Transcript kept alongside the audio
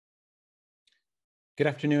Good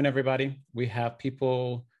afternoon, everybody. We have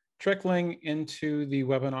people trickling into the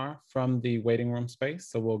webinar from the waiting room space,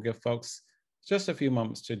 so we'll give folks just a few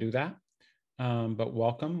moments to do that. But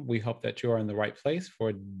welcome. We hope that you are in the right place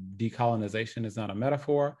for Decolonization is Not a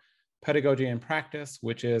Metaphor, Pedagogy and Practice,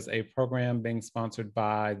 which is a program being sponsored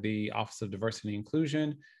by the Office of Diversity and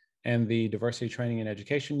Inclusion and the Diversity Training and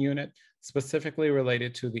Education Unit, specifically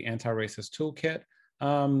related to the Anti-Racist Toolkit,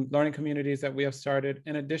 learning communities that we have started,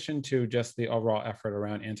 in addition to just the overall effort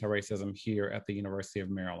around anti-racism here at the University of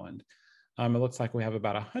Maryland. It looks like we have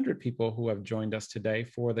about 100 people who have joined us today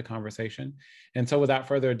for the conversation. And so without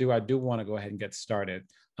further ado, I do want to go ahead and get started.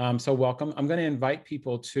 So welcome. I'm going to invite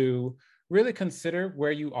people to really consider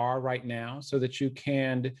where you are right now so that you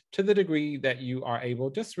can, to the degree that you are able,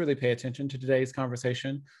 just really pay attention to today's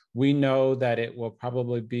conversation. We know that it will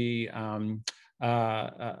probably be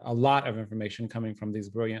a lot of information coming from these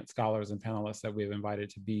brilliant scholars and panelists that we've invited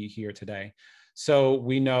to be here today. So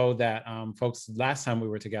we know that folks, last time we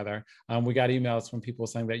were together, we got emails from people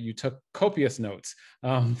saying that you took copious notes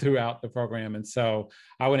throughout the program. And so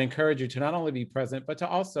I would encourage you to not only be present, but to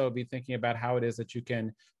also be thinking about how it is that you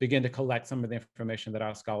can begin to collect some of the information that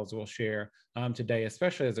our scholars will share today,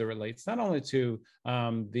 especially as it relates not only to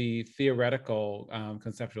the theoretical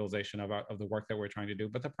conceptualization of the work that we're trying to do,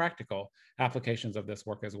 but the practical applications of this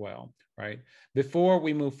work as well, right? Before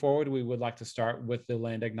we move forward, we would like to start with the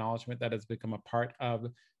land acknowledgement that has become a part of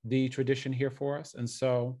the tradition here for us. And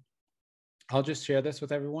so I'll just share this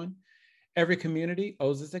with everyone. Every community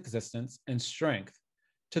owes its existence and strength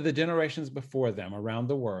to the generations before them around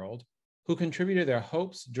the world who contributed their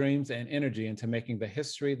hopes, dreams, and energy into making the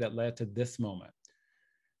history that led to this moment.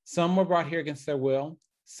 Some were brought here against their will.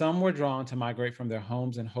 Some were drawn to migrate from their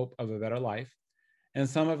homes in hope of a better life. And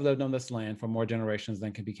some have lived on this land for more generations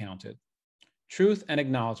than can be counted. Truth and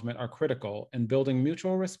acknowledgement are critical in building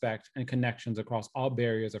mutual respect and connections across all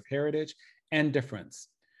barriers of heritage and difference.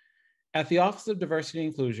 At the Office of Diversity and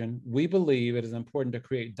Inclusion, we believe it is important to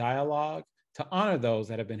create dialogue to honor those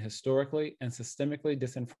that have been historically and systemically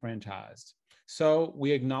disenfranchised. So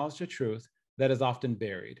we acknowledge the truth that is often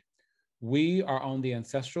buried. We are on the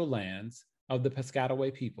ancestral lands of the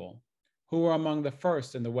Piscataway people, who were among the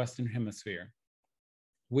first in the Western Hemisphere.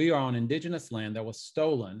 We are on indigenous land that was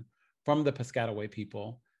stolen from the Piscataway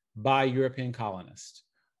people by European colonists.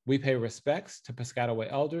 We pay respects to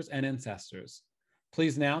Piscataway elders and ancestors.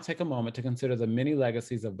 Please now take a moment to consider the many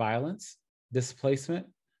legacies of violence, displacement,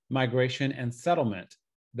 migration, and settlement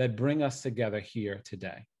that bring us together here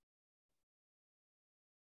today.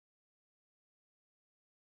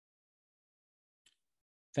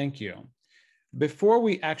 Thank you. Before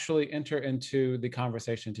we actually enter into the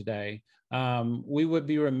conversation today, we would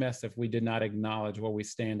be remiss if we did not acknowledge where we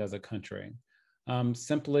stand as a country.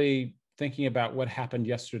 Simply thinking about what happened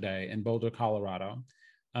yesterday in Boulder, Colorado,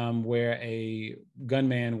 where a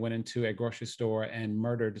gunman went into a grocery store and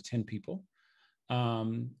murdered 10 people.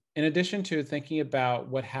 In addition to thinking about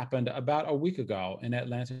what happened about a week ago in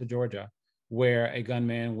Atlanta, Georgia, where a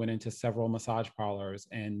gunman went into several massage parlors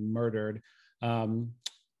and murdered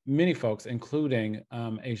many folks, including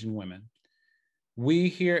Asian women. We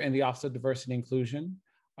here in the Office of Diversity and Inclusion,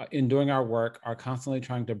 in doing our work, are constantly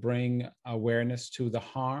trying to bring awareness to the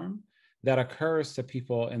harm that occurs to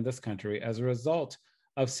people in this country as a result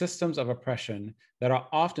of systems of oppression that are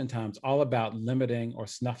oftentimes all about limiting or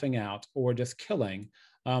snuffing out or just killing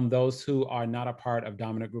those who are not a part of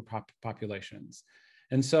dominant group populations.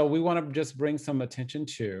 And so we want to just bring some attention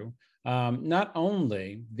to not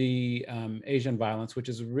only the Asian violence, which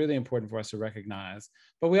is really important for us to recognize,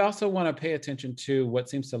 but we also want to pay attention to what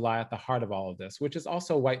seems to lie at the heart of all of this, which is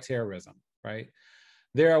also white terrorism, right?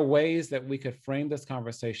 There are ways that we could frame this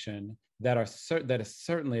conversation that is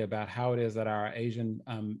certainly about how it is that our Asian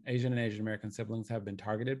and Asian American siblings have been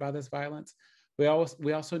targeted by this violence. We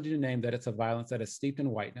also do name that it's a violence that is steeped in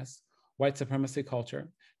whiteness, white supremacy culture,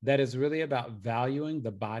 that is really about valuing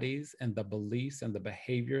the bodies and the beliefs and the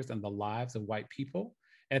behaviors and the lives of white people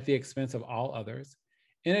at the expense of all others,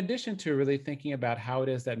 in addition to really thinking about how it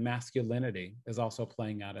is that masculinity is also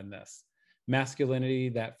playing out in this. Masculinity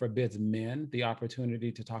that forbids men the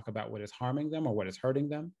opportunity to talk about what is harming them or what is hurting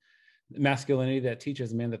them. Masculinity that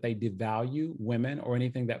teaches men that they devalue women or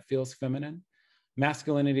anything that feels feminine.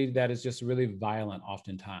 Masculinity that is just really violent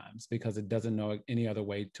oftentimes because it doesn't know any other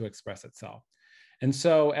way to express itself. And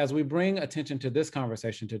so as we bring attention to this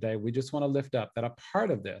conversation today, we just want to lift up that a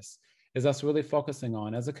part of this is us really focusing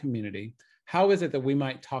on, as a community, how is it that we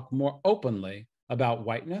might talk more openly about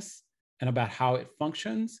whiteness and about how it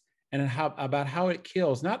functions and about how it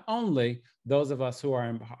kills not only those of us who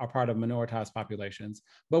are part of minoritized populations,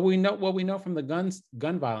 but we know what we know from the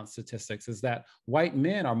gun violence statistics is that white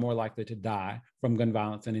men are more likely to die from gun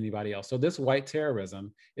violence than anybody else. So this white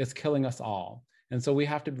terrorism is killing us all. And so we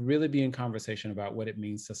have to really be in conversation about what it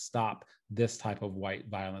means to stop this type of white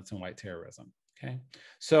violence and white terrorism. Okay.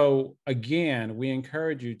 So again, we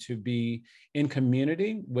encourage you to be in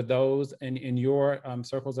community with those in your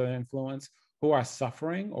circles of influence who are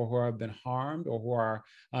suffering or who have been harmed or who are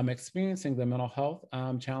experiencing the mental health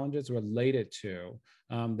challenges related to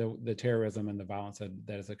the terrorism and the violence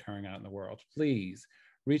that is occurring out in the world. Please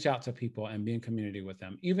reach out to people and be in community with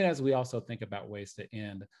them, even as we also think about ways to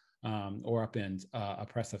end or upend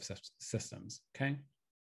oppressive systems, okay?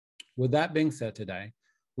 With that being said today,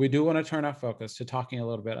 we do want to turn our focus to talking a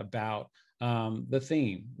little bit about the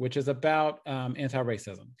theme, which is about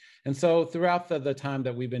anti-racism. And so throughout the time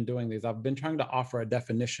that we've been doing these, I've been trying to offer a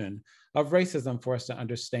definition of racism for us to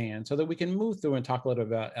understand so that we can move through and talk a little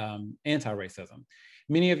bit about anti-racism.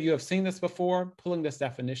 Many of you have seen this before, pulling this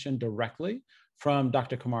definition directly from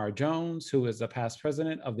Dr. Kamara Jones, who is a past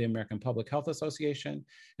president of the American Public Health Association,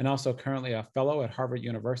 and also currently a fellow at Harvard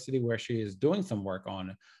University, where she is doing some work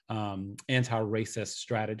on anti-racist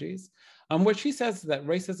strategies. What she says is that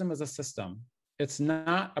racism is a system. It's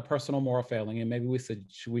not a personal moral failing, and maybe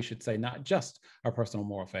we should say not just a personal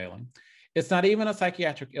moral failing. It's not even a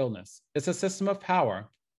psychiatric illness. It's a system of power,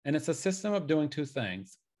 and it's a system of doing two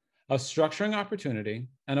things, of structuring opportunity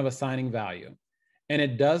and of assigning value. And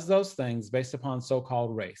it does those things based upon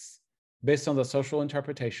so-called race, based on the social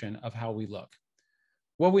interpretation of how we look.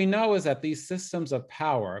 What we know is that these systems of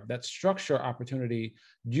power that structure opportunity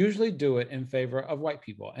usually do it in favor of white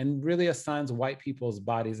people and really assigns white people's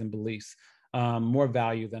bodies and beliefs more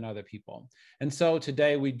value than other people. And so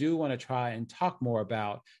today we do want to try and talk more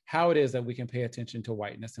about how it is that we can pay attention to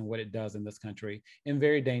whiteness and what it does in this country in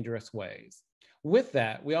very dangerous ways. With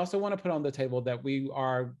that, we also want to put on the table that we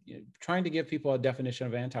are trying to give people a definition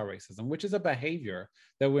of anti-racism, which is a behavior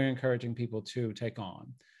that we're encouraging people to take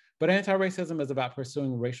on. But anti-racism is about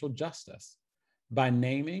pursuing racial justice by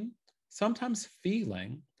naming, sometimes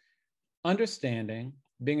feeling, understanding,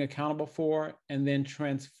 being accountable for, and then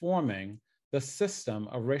transforming the system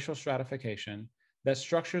of racial stratification that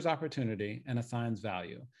structures opportunity and assigns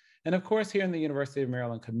value. And of course, here in the University of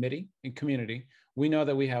Maryland community, we know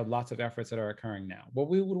that we have lots of efforts that are occurring now. What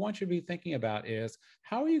we would want you to be thinking about is,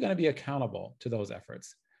 how are you going to be accountable to those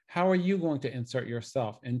efforts? How are you going to insert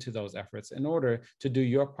yourself into those efforts in order to do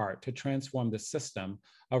your part to transform the system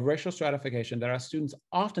of racial stratification that our students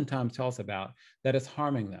oftentimes tell us about, that is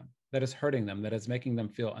harming them, that is hurting them, that is making them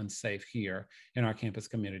feel unsafe here in our campus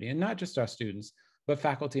community, and not just our students, but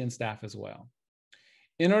faculty and staff as well.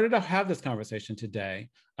 In order to have this conversation today,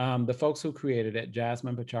 the folks who created it,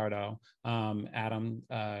 Jasmine Pichardo, Adam,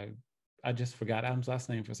 I just forgot Adam's last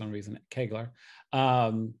name for some reason, Kegler,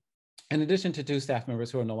 in addition to two staff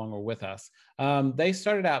members who are no longer with us, they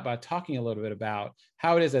started out by talking a little bit about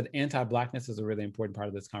how it is that anti-Blackness is a really important part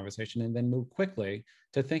of this conversation, and then move quickly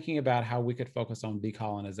to thinking about how we could focus on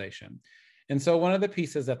decolonization. And so one of the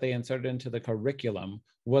pieces that they inserted into the curriculum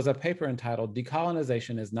was a paper entitled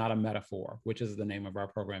 "Decolonization is Not a Metaphor," which is the name of our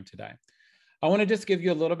program today. I want to just give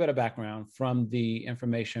you a little bit of background from the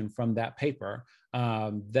information from that paper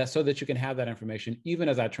so that you can have that information even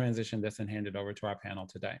as I transition this and hand it over to our panel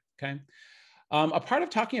today, okay? A part of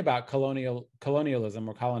talking about colonialism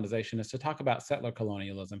or colonization is to talk about settler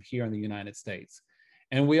colonialism here in the United States.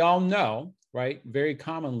 And we all know, right, very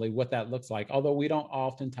commonly what that looks like, although we don't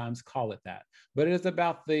oftentimes call it that. But it is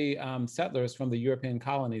about the settlers from the European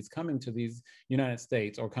colonies coming to these United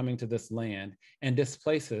States or coming to this land and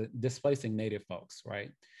displacing Native folks,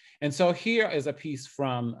 right? And so here is a piece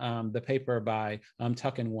from the paper by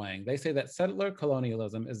Tuck and Wang. They say that settler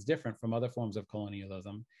colonialism is different from other forms of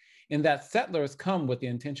colonialism in that settlers come with the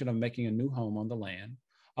intention of making a new home on the land,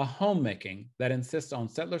 a homemaking that insists on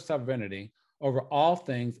settler sovereignty over all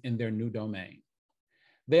things in their new domain.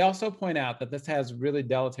 They also point out that this has really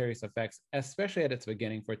deleterious effects, especially at its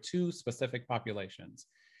beginning, for two specific populations.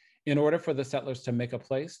 In order for the settlers to make a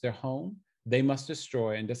place their home, they must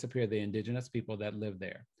destroy and disappear the indigenous people that live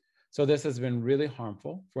there. So this has been really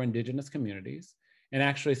harmful for indigenous communities and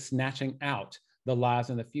actually snatching out the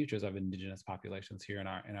lives and the futures of indigenous populations here in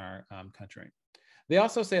our country. They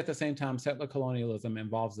also say at the same time, settler colonialism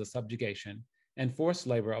involves the subjugation and forced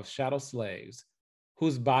labor of chattel slaves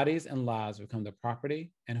whose bodies and lives become the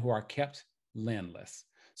property and who are kept landless.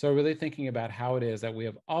 So really thinking about how it is that we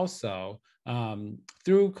have also,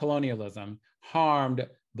 through colonialism, harmed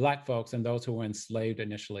Black folks and those who were enslaved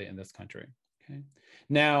initially in this country. Okay.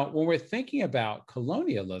 Now, when we're thinking about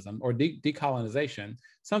colonialism or decolonization,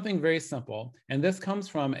 something very simple, and this comes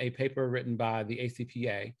from a paper written by the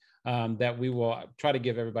ACPA that we will try to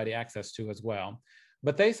give everybody access to as well.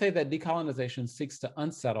 But they say that decolonization seeks to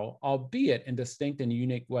unsettle, albeit in distinct and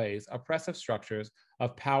unique ways, oppressive structures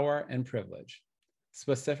of power and privilege.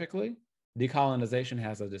 Specifically, decolonization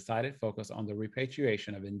has a decided focus on the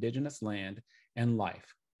repatriation of indigenous land and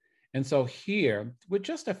life. And so here, with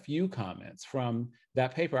just a few comments from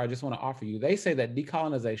that paper, I just want to offer you, they say that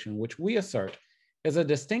decolonization, which we assert is a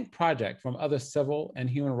distinct project from other civil and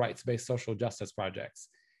human rights-based social justice projects,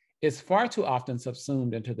 is far too often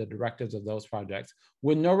subsumed into the directives of those projects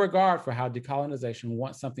with no regard for how decolonization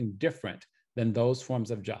wants something different than those forms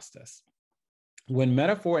of justice. When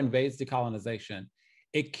metaphor invades decolonization,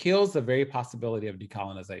 it kills the very possibility of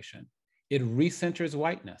decolonization. It recenters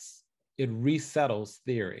whiteness. It resettles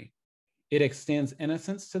theory. It extends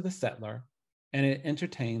innocence to the settler, and it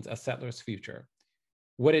entertains a settler's future.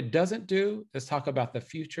 What it doesn't do is talk about the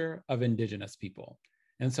future of indigenous people.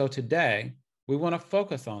 And so today, we want to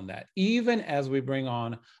focus on that, even as we bring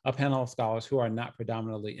on a panel of scholars who are not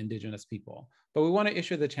predominantly indigenous people. But we want to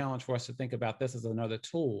issue the challenge for us to think about this as another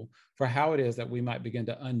tool for how it is that we might begin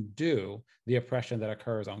to undo the oppression that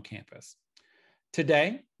occurs on campus.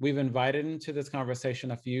 Today, we've invited into this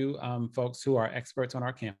conversation a few folks who are experts on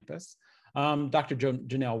our campus. Dr.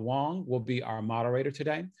 Janelle Wong will be our moderator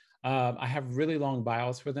today. I have really long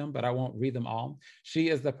bios for them, but I won't read them all. She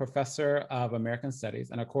is the professor of American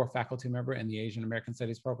Studies and a core faculty member in the Asian American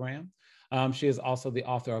Studies program. She is also the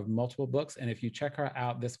author of multiple books. And if you check her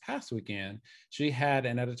out this past weekend, she had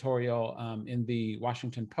an editorial in the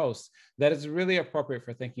Washington Post that is really appropriate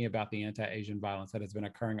for thinking about the anti-Asian violence that has been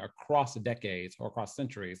occurring across decades or across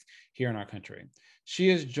centuries here in our country.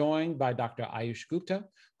 She is joined by Dr. Ayush Gupta,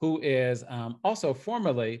 who is also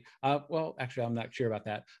formerly, well, actually, I'm not sure about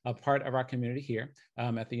that, a part of our community here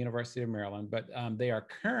at the University of Maryland, but they are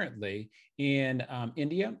currently in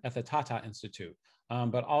India at the Tata Institute,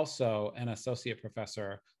 but also an associate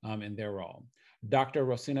professor in their role. Dr.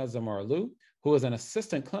 Rossina Zamora, who is an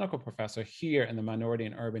assistant clinical professor here in the Minority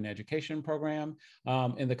and Urban Education program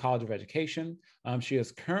in the College of Education. She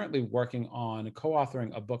is currently working on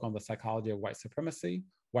co-authoring a book on the psychology of white supremacy,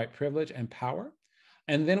 white privilege, and power.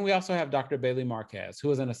 And then we also have Dr. Bailey Marquez, who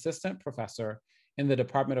is an assistant professor in the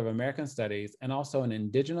Department of American Studies and also an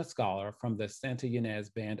indigenous scholar from the Santa Ynez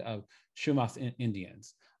Band of Chumash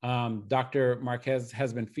Indians. Dr. Marquez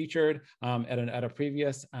has been featured at a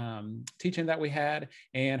previous teaching that we had,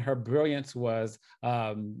 and her brilliance was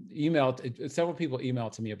several people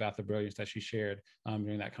emailed to me about the brilliance that she shared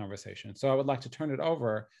during that conversation. So I would like to turn it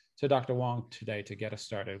over to Dr. Wong today to get us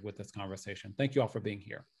started with this conversation. Thank you all for being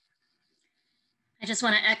here. I just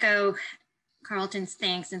want to echo Carlton's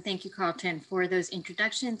thanks, and thank you, Carlton, for those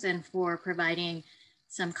introductions and for providing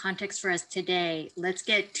some context for us today. Let's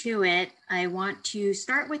get to it. I want to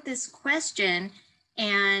start with this question,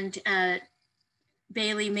 and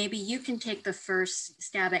Bailey, maybe you can take the first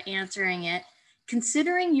stab at answering it.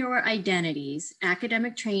 Considering your identities,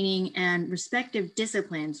 academic training, and respective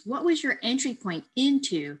disciplines, what was your entry point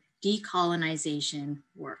into decolonization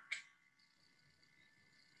work?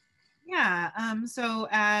 Yeah, so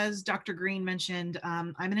as Dr. Green mentioned,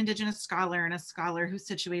 I'm an Indigenous scholar and a scholar who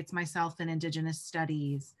situates myself in Indigenous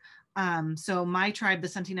studies. So my tribe, the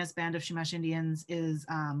Santa Ynez Band of Chumash Indians, is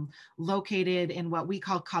located in what we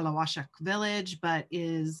call Kalawashak Village, but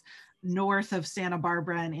is north of Santa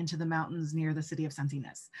Barbara and into the mountains near the city of Santa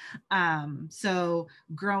Ynez. So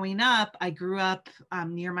growing up, I grew up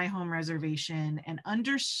near my home reservation and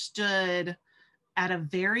understood at a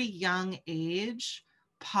very young age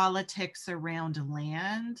politics around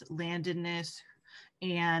land, landedness,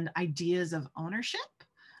 and ideas of ownership,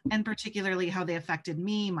 and particularly how they affected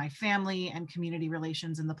me, my family, and community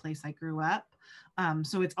relations in the place I grew up.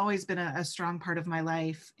 So it's always been a strong part of my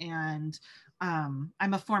life. And I'm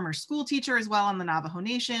a former school teacher as well on the Navajo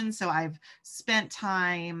Nation. So I've spent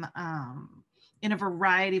time in a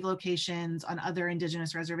variety of locations on other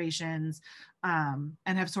Indigenous reservations, and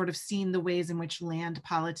have sort of seen the ways in which land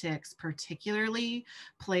politics particularly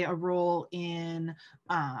play a role in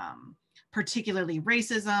particularly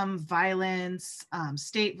racism, violence,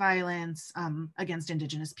 state violence against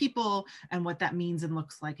Indigenous people, and what that means and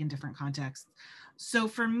looks like in different contexts. So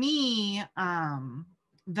for me,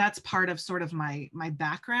 that's part of sort of my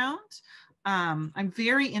background. I'm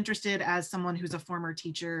very interested as someone who's a former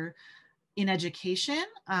teacher in education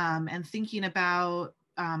and thinking about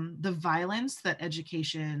the violence that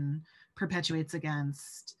education perpetuates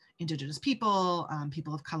against Indigenous people,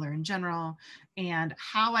 people of color in general, and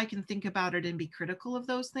how I can think about it and be critical of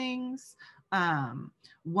those things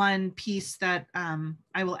One piece that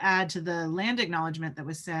I will add to the land acknowledgement that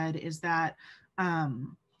was said is that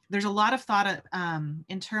there's a lot of thought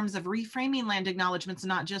in terms of reframing land acknowledgements,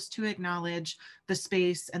 not just to acknowledge the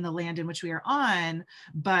space and the land in which we are on,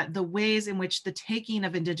 but the ways in which the taking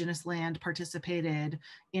of Indigenous land participated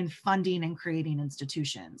in funding and creating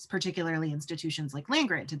institutions, particularly institutions like land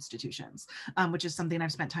grant institutions, which is something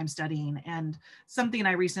I've spent time studying. And something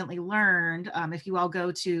I recently learned, if you all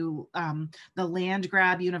go to the Land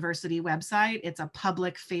Grab University website, it's a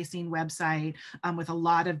public facing website with a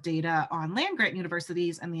lot of data on land grant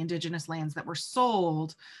universities and the Indigenous lands that were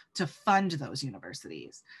sold to fund those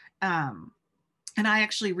universities. And I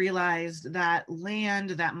actually realized that land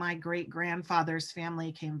that my great grandfather's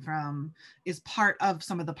family came from is part of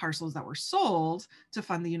some of the parcels that were sold to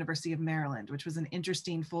fund the University of Maryland, which was an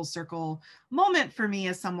interesting full circle moment for me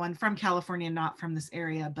as someone from California, not from this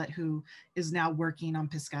area, but who is now working on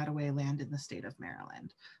Piscataway land in the state of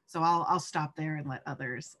Maryland. So I'll stop there and let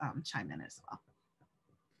others chime in as well.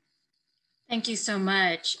 Thank you so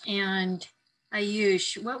much. And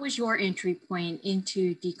Ayush, what was your entry point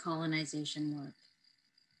into decolonization work?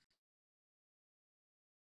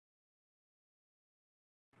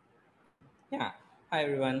 Yeah, hi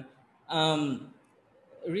everyone.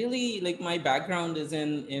 Really, like my background is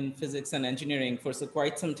in physics and engineering. For so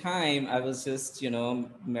quite some time, I was just,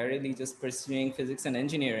 merrily just pursuing physics and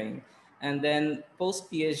engineering. And then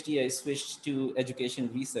post PhD, I switched to education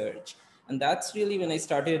research. And that's really when I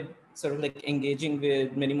started sort of like engaging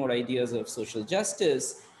with many more ideas of social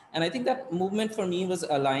justice. And I think that movement for me was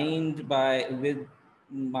aligned with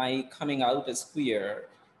my coming out as queer.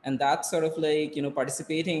 And that sort of like,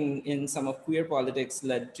 participating in some of queer politics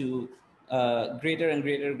led to greater and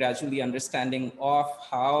greater gradually understanding of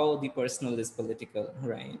how the personal is political,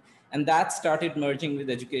 right? And that started merging with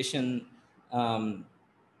education, over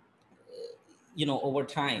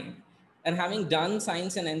time. And having done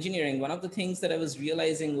science and engineering, one of the things that I was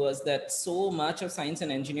realizing was that so much of science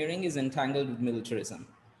and engineering is entangled with militarism,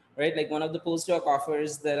 right? Like one of the postdoc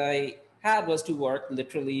offers that I had was to work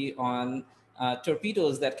literally on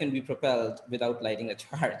torpedoes that can be propelled without lighting a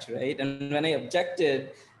charge, right? And when I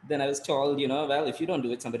objected, then I was told, well, if you don't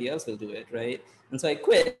do it, somebody else will do it, right? And so I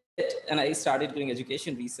quit and I started doing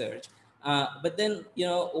education research. But then,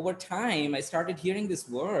 over time, I started hearing this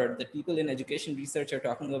word that people in education research are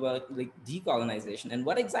talking about, like decolonization. And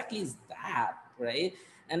what exactly is that, right?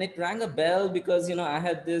 And it rang a bell because, I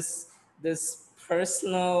had this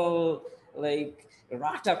personal, like,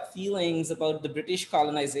 wrought up feelings about the British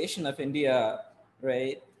colonization of India,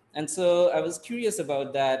 right? And so I was curious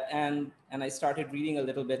about that, and I started reading a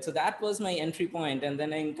little bit. So that was my entry point. And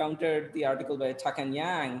then I encountered the article by Tuck and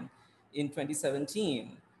Yang in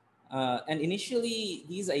 2017. And initially,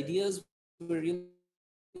 these ideas were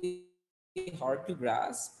really hard to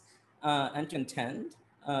grasp and to intend,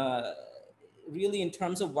 really in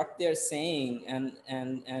terms of what they're saying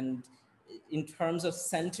and in terms of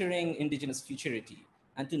centering Indigenous futurity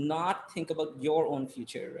and to not think about your own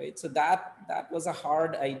future, right? So that was a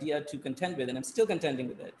hard idea to contend with, and I'm still contending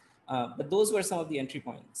with it. But those were some of the entry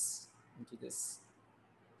points into this.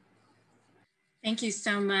 Thank you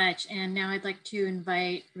so much. And now I'd like to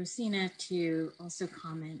invite Rossina to also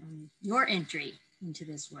comment on your entry into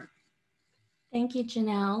this work. Thank you,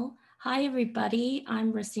 Janelle. Hi, everybody.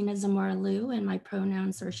 I'm Rossina Zamora, and my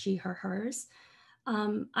pronouns are she, her, hers.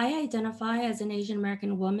 I identify as an Asian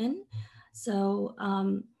American woman. So,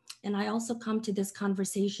 and I also come to this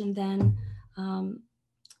conversation then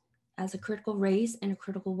as a critical race and a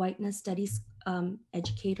critical whiteness studies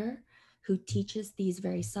educator who teaches these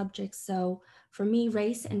very subjects. So for me,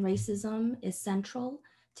 race and racism is central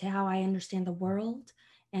to how I understand the world,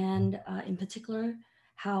 and in particular,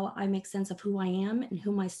 how I make sense of who I am and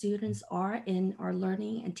who my students are in our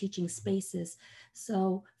learning and teaching spaces.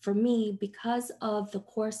 So for me, because of the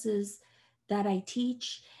courses that I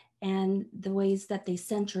teach and the ways that they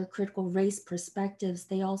center critical race perspectives,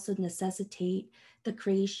 they also necessitate the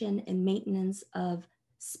creation and maintenance of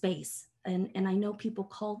space. And I know people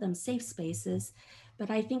call them safe spaces,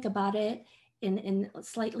 but I think about it in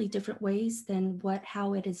slightly different ways than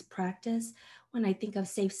how it is practiced. When I think of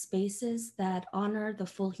safe spaces that honor the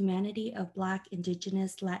full humanity of Black,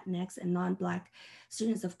 Indigenous, Latinx, and non-Black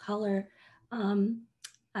students of color,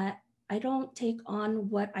 I don't take on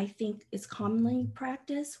what I think is commonly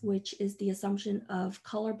practiced, which is the assumption of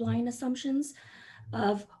colorblind assumptions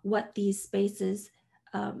of what these spaces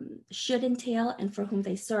should entail and for whom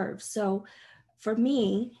they serve. So for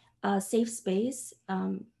me, a safe space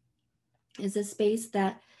is a space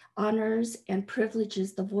that honors and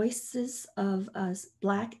privileges the voices of us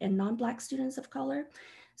Black and non-Black students of color.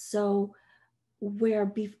 So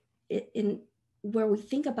where where we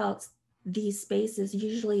think about these spaces,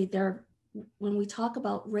 usually when we talk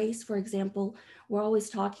about race, for example, we're always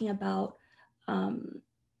talking about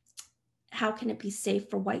how can it be safe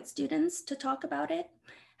for white students to talk about it?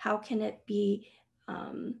 How can it be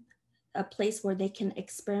a place where they can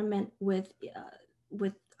experiment with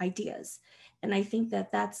ideas? And I think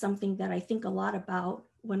that that's something that I think a lot about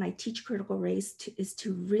when I teach critical race, is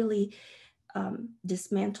to really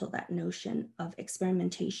dismantle that notion of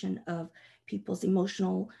experimentation, of people's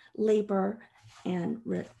emotional labor and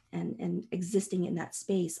existing in that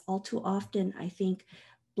space. All too often, I think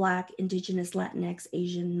Black, Indigenous, Latinx,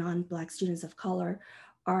 Asian, non-Black students of color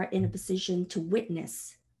are in a position to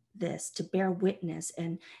witness this, to bear witness,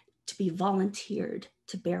 and to be volunteered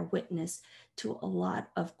to bear witness to a lot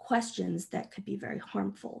of questions that could be very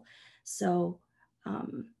harmful. So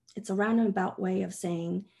it's a roundabout way of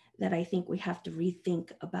saying that I think we have to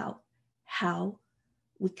rethink about how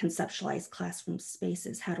we conceptualize classroom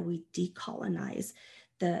spaces. How do we decolonize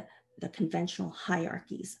the conventional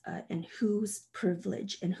hierarchies and whose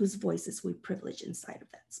privilege and whose voices we privilege inside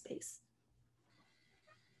of that space?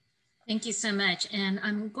 Thank you so much. And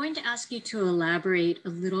I'm going to ask you to elaborate a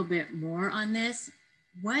little bit more on this.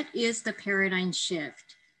 What is the paradigm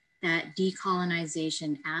shift that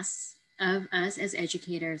decolonization asks of us as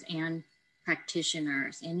educators and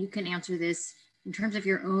practitioners? And you can answer this in terms of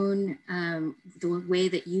your own, the way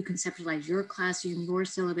that you conceptualize your classroom, your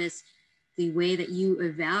syllabus, the way that you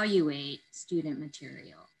evaluate student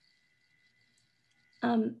material.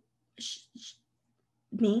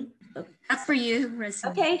 Me? That's for you,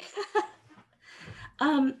 Rossina. Okay.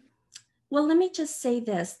 Well, let me just say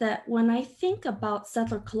this, that when I think about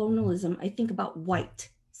settler colonialism, I think about white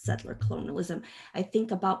settler colonialism. I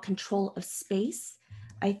think about control of space.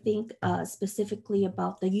 I think specifically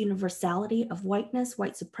about the universality of whiteness,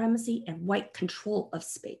 white supremacy, and white control of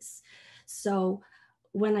space. So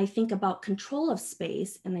when I think about control of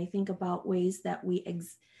space, and I think about ways that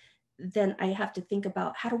then I have to think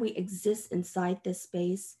about how do we exist inside this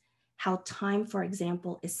space, how time, for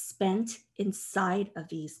example, is spent inside of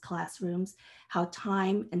these classrooms, how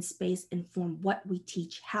time and space inform what we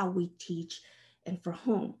teach, how we teach, and for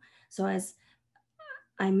whom. So as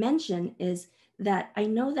I mentioned, is that I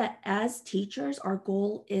know that as teachers, our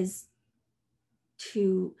goal is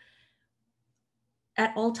to,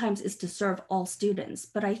 at all times, is to serve all students.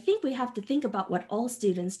 But I think we have to think about what all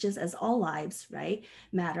students, just as all lives, right,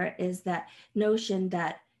 matter, is that notion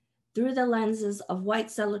that through the lenses of white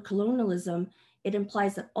settler colonialism, it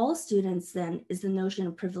implies that all students then is the notion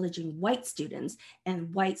of privileging white students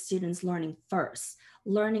and white students learning first.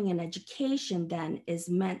 Learning and education then is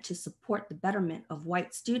meant to support the betterment of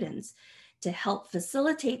white students, to help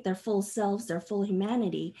facilitate their full selves, their full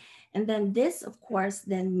humanity. And then this, of course,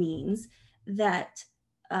 then means that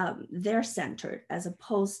they're centered as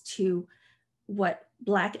opposed to what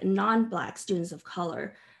Black and non-Black students of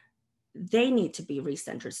color, they need to be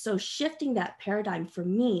recentered. So shifting that paradigm for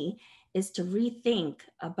me is to rethink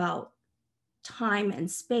about time and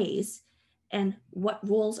space and what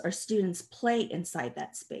roles our students play inside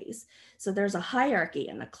that space. So there's a hierarchy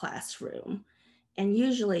in a classroom, and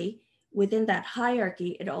usually within that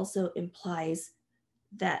hierarchy, it also implies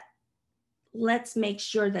that let's make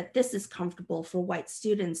sure that this is comfortable for white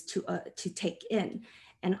students to take in.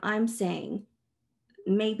 And I'm saying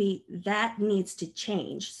maybe that needs to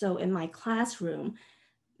change. So in my classroom,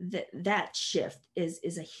 that shift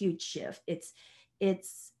is a huge shift.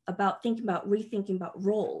 It's about rethinking about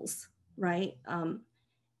roles, right?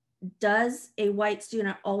 Does a white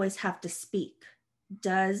student always have to speak?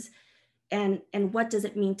 And what does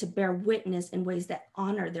it mean to bear witness in ways that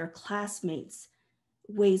honor their classmates'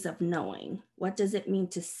 ways of knowing? What does it mean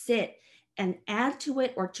to sit and add to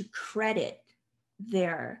it or to credit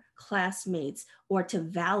their classmates or to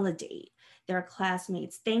validate their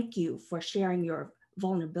classmates? Thank you for sharing your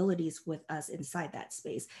vulnerabilities with us inside that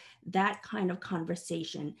space. That kind of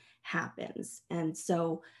conversation happens. And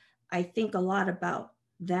so I think a lot about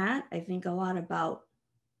that. I think a lot about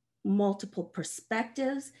multiple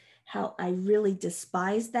perspectives, how I really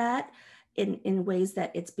despise that in ways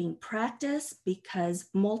that it's being practiced, because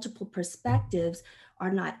multiple perspectives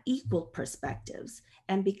are not equal perspectives.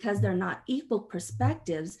 And because they're not equal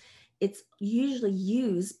perspectives, it's usually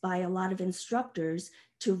used by a lot of instructors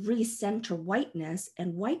to recenter whiteness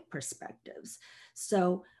and white perspectives.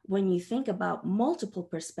 So when you think about multiple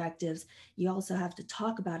perspectives, you also have to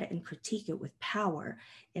talk about it and critique it with power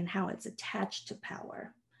and how it's attached to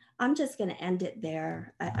power. I'm just going to end it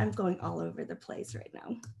there. I'm going all over the place right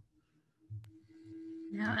now.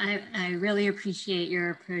 No, I really appreciate your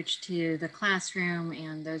approach to the classroom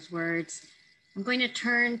and those words. I'm going to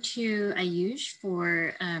turn to Ayush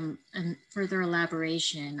for further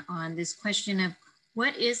elaboration on this question of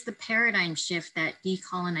what is the paradigm shift that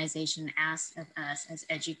decolonization asks of us as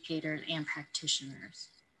educators and practitioners?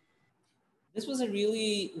 This was a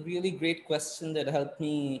really, really great question that helped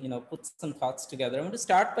me, put some thoughts together. I want to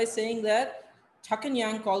start by saying that Tuck and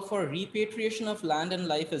Yang call for repatriation of land and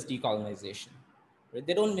life as decolonization. Right?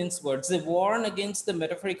 They don't mince words. They warn against the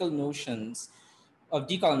metaphorical notions of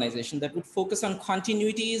decolonization that would focus on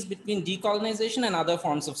continuities between decolonization and other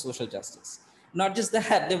forms of social justice. Not just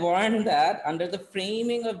that, they warn that under the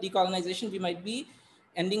framing of decolonization, we might be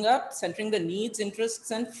ending up centering the needs, interests,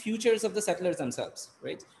 and futures of the settlers themselves,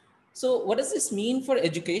 right? So what does this mean for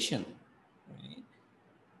education? Right?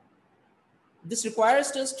 This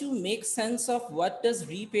requires us to make sense of what does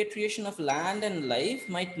repatriation of land and life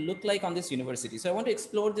might look like on this university. So I want to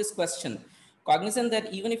explore this question, cognizant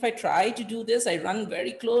that even if I try to do this, I run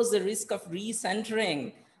very close the risk of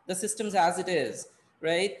recentering the systems as it is,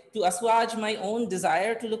 right? To assuage my own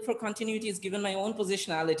desire to look for continuities given my own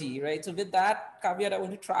positionality, right? So with that caveat, I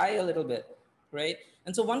want to try a little bit, right?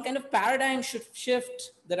 And so one kind of paradigm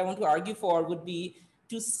shift that I want to argue for would be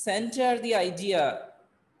to center the idea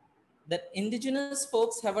that indigenous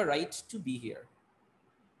folks have a right to be here.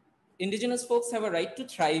 Indigenous folks have a right to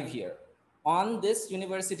thrive here on this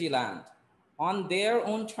university land, on their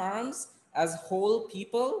own terms as whole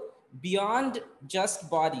people beyond just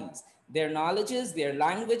bodies. Their knowledges, their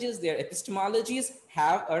languages, their epistemologies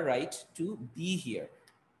have a right to be here.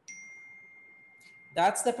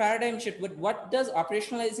 That's the paradigm shift. But what does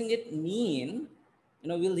operationalizing it mean?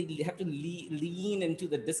 We'll have to lean into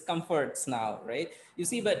the discomforts now, right? You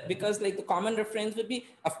see, but because like the common reference would be,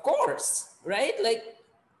 of course, right? Like,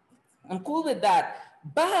 I'm cool with that.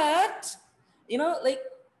 But, like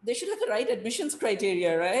they should have the right admissions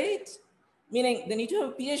criteria, right? Meaning they need to have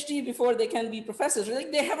a PhD before they can be professors.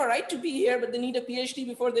 Like they have a right to be here, but they need a PhD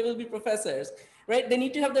before they will be professors, right? They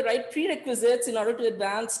need to have the right prerequisites in order to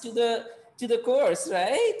advance to the course,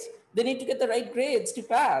 right? They need to get the right grades to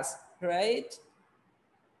pass, right?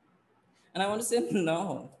 And I want to say,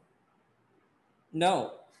 no.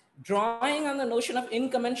 Drawing on the notion of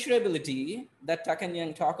incommensurability that Tuck and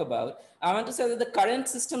Yang talk about, I want to say that the current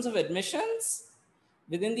systems of admissions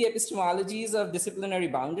within the epistemologies of disciplinary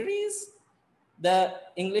boundaries, the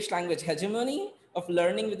English language hegemony of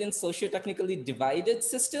learning within socio-technically divided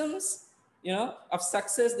systems, of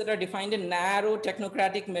success that are defined in narrow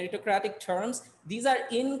technocratic, meritocratic terms, these are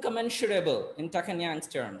incommensurable in Tuck and Yang's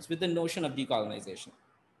terms with the notion of decolonization.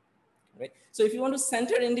 Right? So if you want to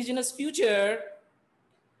center indigenous future,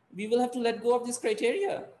 we will have to let go of this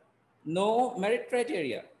criteria. No merit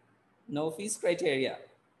criteria, no fees criteria,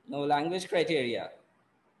 no language criteria.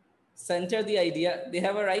 Center the idea they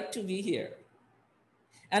have a right to be here.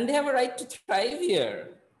 And they have a right to thrive here.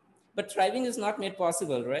 But thriving is not made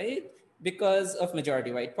possible, right? Because of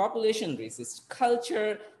majority white population, racist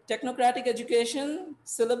culture, technocratic education,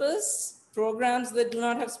 syllabus, programs that do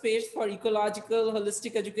not have space for ecological,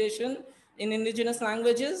 holistic education in indigenous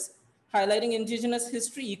languages, highlighting indigenous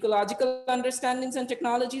history, ecological understandings and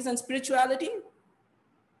technologies and spirituality,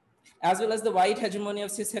 as well as the white hegemony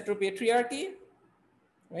of cis heteropatriarchy,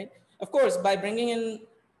 right? Of course, by bringing in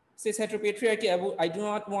cis heteropatriarchy, I do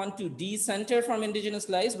not want to decenter from indigenous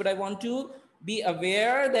lives, but I want to be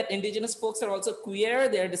aware that indigenous folks are also queer,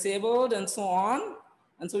 they're disabled and so on.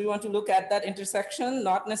 And so we want to look at that intersection,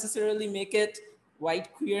 not necessarily make it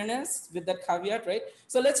white queerness with that caveat, right?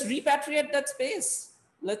 So let's repatriate that space.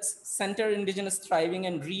 Let's center indigenous thriving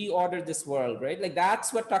and reorder this world, right? Like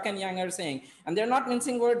that's what Tuck and Yang are saying. And they're not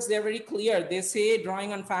mincing words, they're very clear. They say,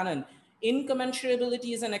 drawing on Fanon,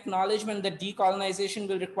 incommensurability is an acknowledgement that decolonization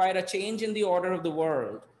will require a change in the order of the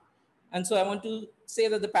world. And so I want to say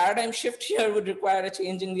that the paradigm shift here would require a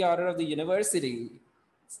change in the order of the university.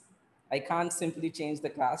 I can't simply change the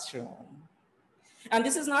classroom. And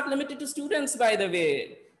this is not limited to students, by the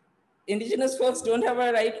way. Indigenous folks don't have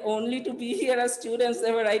a right only to be here as students, they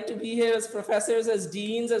have a right to be here as professors, as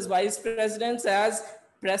deans, as vice presidents, as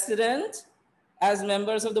president, as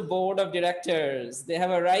members of the board of directors. They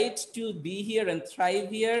have a right to be here and thrive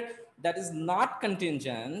here that is not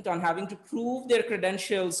contingent on having to prove their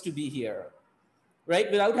credentials to be here, right?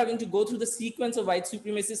 Without having to go through the sequence of white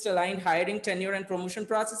supremacist aligned hiring, tenure, and promotion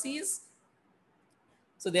processes.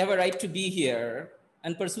 So they have a right to be here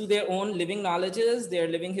and pursue their own living knowledges, their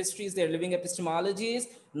living histories, their living epistemologies,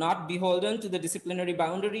 not beholden to the disciplinary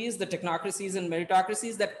boundaries, the technocracies and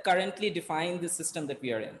meritocracies that currently define the system that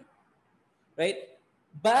we are in, right?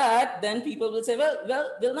 But then people will say,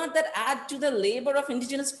 well, will not that add to the labor of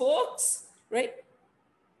indigenous folks, right?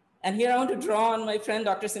 And here I want to draw on my friend,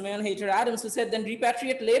 Dr. Simeon Hayter-Adams, who said, then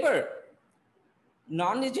repatriate labor.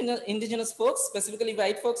 Non-indigenous folks, specifically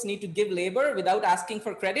white folks, need to give labor without asking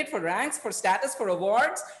for credit, for ranks, for status, for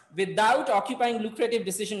awards, without occupying lucrative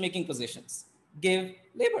decision-making positions. Give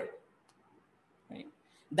labor. Right?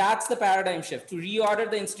 That's the paradigm shift, to reorder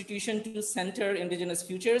the institution to center indigenous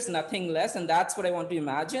futures, nothing less. And that's what I want to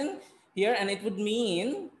imagine here. And it would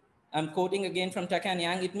mean, I'm quoting again from Taka and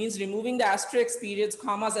Yang, it means removing the asterisks, periods,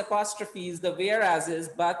 commas, apostrophes, the whereases,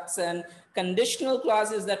 buts, and conditional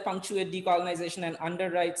clauses that punctuate decolonization and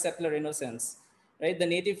underwrite settler innocence, right? The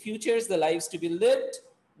native futures, the lives to be lived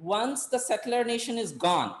once the settler nation is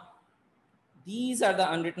gone. These are the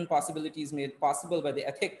unwritten possibilities made possible by the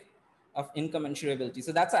ethic of incommensurability.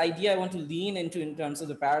 So that's the idea I want to lean into in terms of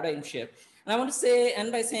the paradigm shift. And I want to say,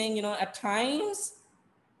 end by saying, you know, at times,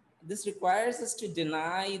 this requires us to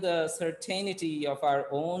deny the certainty of our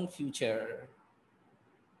own future.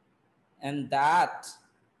 And that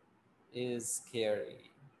is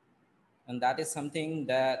scary. And that is something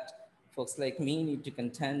that folks like me need to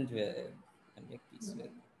contend with and make peace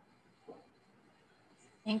with.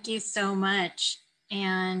 Thank you so much.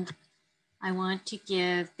 And I want to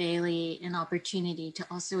give Bailey an opportunity to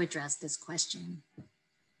also address this question.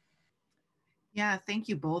 Yeah, thank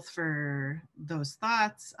you both for those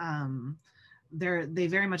thoughts. They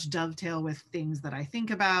very much dovetail with things that I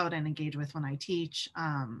think about and engage with when I teach.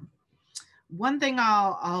 One thing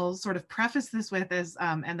I'll sort of preface this with is,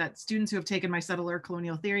 and that students who have taken my settler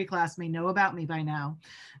colonial theory class may know about me by now,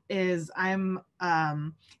 is I'm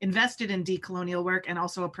invested in decolonial work and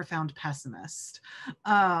also a profound pessimist.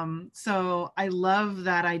 So I love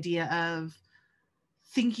that idea of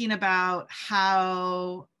thinking about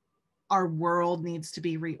how our world needs to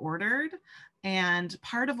be reordered. And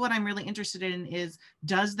part of what I'm really interested in is,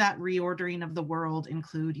 does that reordering of the world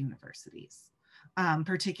include universities?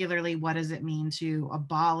 Particularly, what does it mean to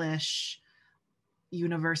abolish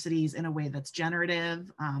universities in a way that's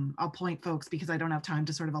generative? I'll point folks, because I don't have time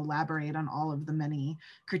to sort of elaborate on all of the many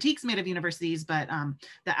critiques made of universities, but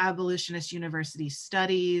the Abolitionist University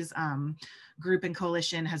Studies group and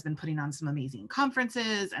coalition has been putting on some amazing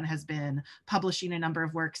conferences and has been publishing a number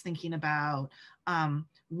of works thinking about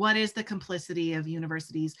what is the complicity of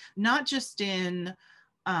universities, not just in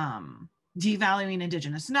devaluing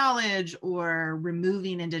Indigenous knowledge or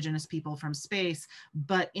removing Indigenous people from space,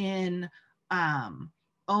 but in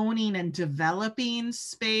owning and developing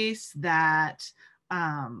space that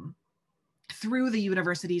through the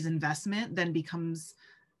university's investment then becomes,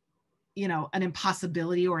 you know, an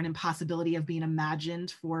impossibility or an impossibility of being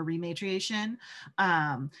imagined for rematriation,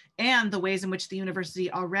 and the ways in which the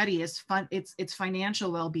university already is its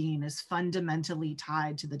financial well-being is fundamentally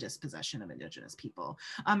tied to the dispossession of Indigenous people,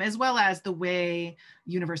 as well as the way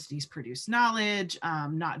universities produce knowledge,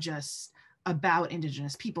 not just about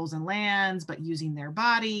Indigenous peoples and lands, but using their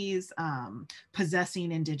bodies,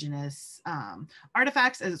 possessing Indigenous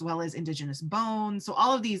artifacts, as well as Indigenous bones. So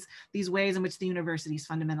all of these ways in which the university is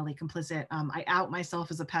fundamentally complicit. I out myself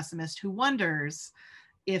as a pessimist who wonders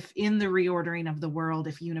if in the reordering of the world,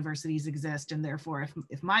 if universities exist, and therefore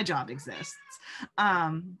if my job exists.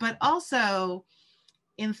 But also,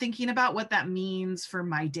 in thinking about what that means for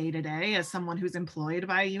my day-to-day as someone who's employed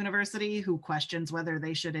by a university who questions whether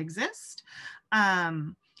they should exist.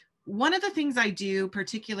 One of the things I do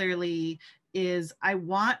particularly is I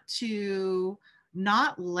want to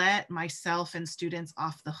not let myself and students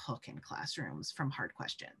off the hook in classrooms from hard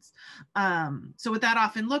questions. So what that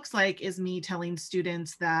often looks like is me telling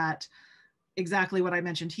students that exactly what I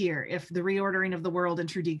mentioned here. If the reordering of the world and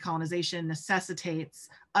true decolonization necessitates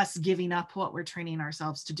us giving up what we're training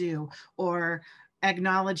ourselves to do, or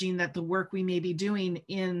acknowledging that the work we may be doing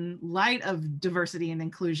in light of diversity and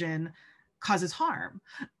inclusion causes harm,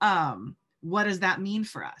 what does that mean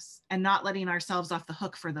for us? And not letting ourselves off the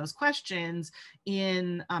hook for those questions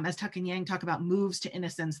in, as Tuck and Yang talk about, moves to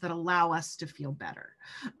innocence that allow us to feel better.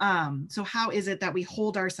 So how is it that we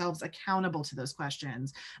hold ourselves accountable to those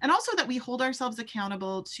questions? And also that we hold ourselves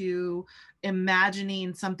accountable to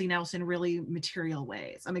imagining something else in really material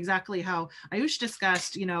ways. Exactly how Ayush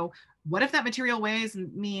discussed, you know, what if that material ways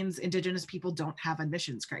means Indigenous people don't have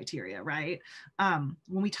admissions criteria, right? When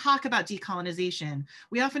we talk about decolonization,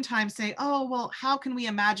 we oftentimes say, oh, well, how can we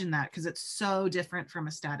imagine that? Because it's so different from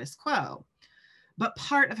a status quo. But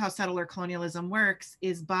part of how settler colonialism works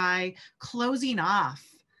is by closing off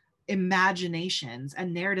imaginations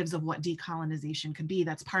and narratives of what decolonization could be.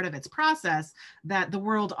 That's part of its process, that the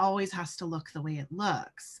world always has to look the way it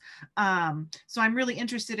looks. So I'm really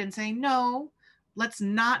interested in saying, no, Let's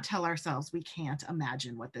not tell ourselves we can't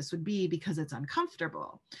imagine what this would be because it's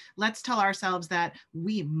uncomfortable. Let's tell ourselves that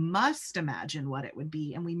we must imagine what it would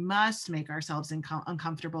be, and we must make ourselves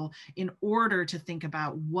uncomfortable in order to think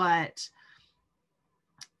about what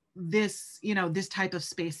this, this type of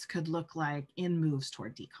space could look like in moves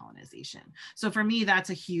toward decolonization. So for me, that's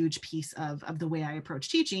a huge piece of the way I approach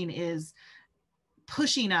teaching, is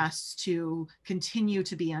pushing us to continue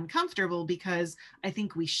to be uncomfortable, because I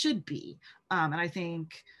think we should be. And I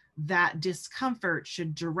think that discomfort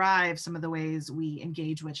should derive some of the ways we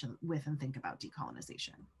engage with and think about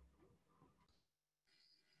decolonization.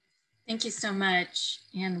 Thank you so much.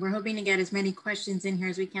 And we're hoping to get as many questions in here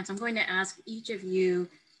as we can. So I'm going to ask each of you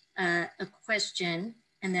a question,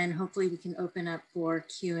 and then hopefully we can open up for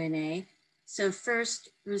Q&A. So first,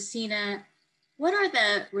 Rossina, what are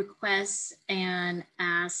the requests and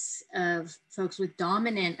asks of folks with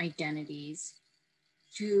dominant identities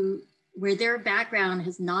where their background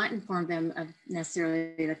has not informed them of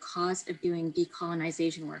necessarily the cost of doing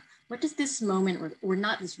decolonization work? What does this moment, or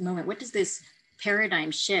not this moment, what does this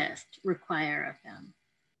paradigm shift require of them?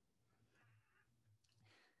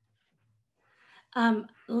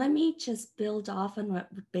 Let me just build off on what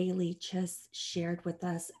Bailey just shared with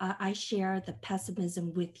us. I share the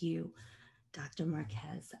pessimism with you, Dr.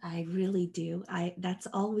 Marquez. I really do. That's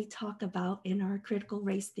all we talk about in our critical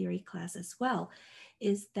race theory class as well,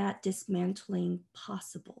 is that dismantling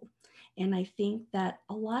possible. And I think that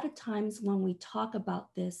a lot of times when we talk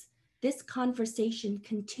about this conversation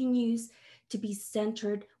continues to be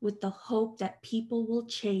centered with the hope that people will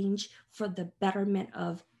change for the betterment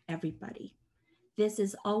of everybody. This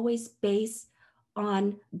is always based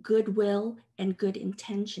on goodwill and good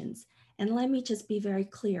intentions. And let me just be very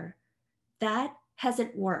clear. That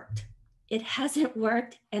hasn't worked. It hasn't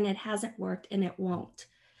worked, and it hasn't worked, and it won't.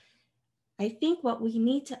 I think what we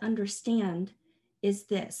need to understand is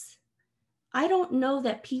this. I don't know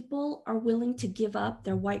that people are willing to give up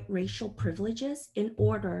their white racial privileges in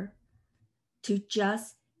order to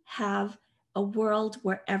just have a world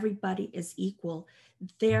where everybody is equal.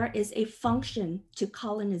 There is a function to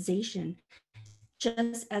colonization,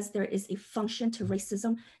 just as there is a function to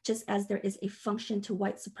racism, just as there is a function to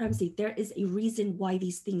white supremacy. There is a reason why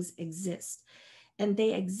these things exist. And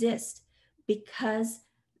they exist because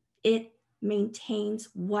it maintains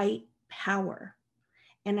white power.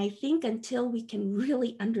 And I think until we can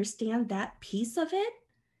really understand that piece of it,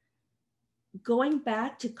 going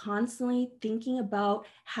back to constantly thinking about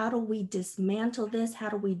how do we dismantle this, how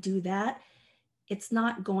do we do that, it's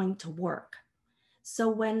not going to work. So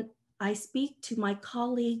when I speak to my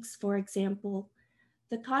colleagues, for example,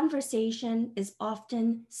 the conversation is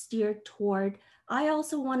often steered toward, I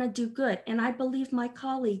also want to do good. And I believe my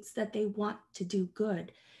colleagues that they want to do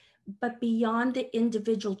good. But beyond the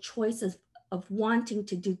individual choices of wanting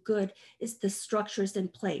to do good is the structures in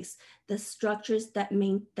place, the structures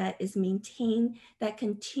that is maintained, that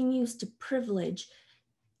continues to privilege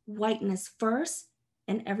whiteness first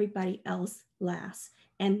and everybody else last.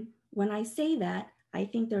 And when I say that, I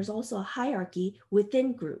think there's also a hierarchy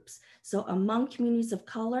within groups. So among communities of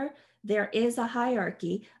color, there is a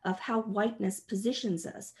hierarchy of how whiteness positions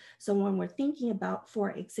us. So when we're thinking about,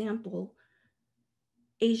 for example,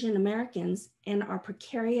 Asian Americans and our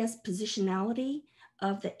precarious positionality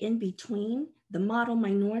of the in-between, the model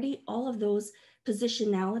minority, all of those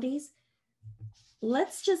positionalities,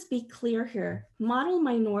 let's just be clear here. Model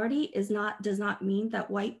minority does not mean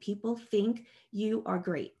that white people think you are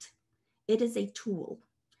great. It is a tool.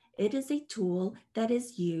 It is a tool that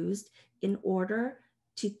is used in order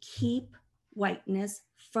to keep whiteness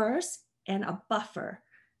first and a buffer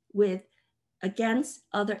against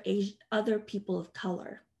other people of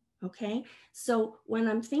color, okay? So when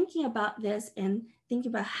I'm thinking about this and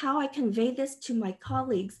thinking about how I convey this to my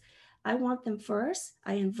colleagues, I want them first,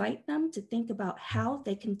 I invite them to think about how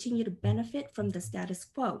they continue to benefit from the status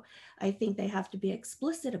quo. I think they have to be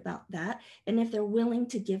explicit about that. And if they're willing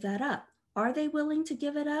to give that up, are they willing to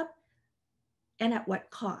give it up? And at what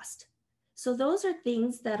cost? So those are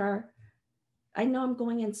things that are, I know I'm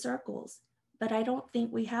going in circles, but I don't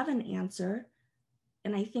think we have an answer.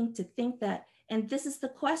 And I think to think that, and this is the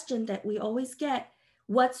question that we always get,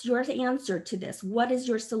 what's your answer to this? What is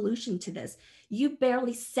your solution to this? You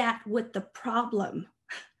barely sat with the problem.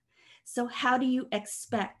 So how do you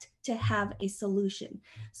expect to have a solution?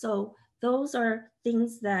 So those are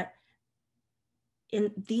things that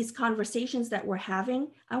in these conversations that we're having,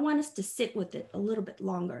 I want us to sit with it a little bit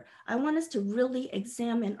longer. I want us to really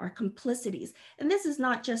examine our complicities. And this is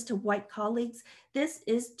not just to white colleagues, this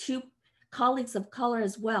is to colleagues of color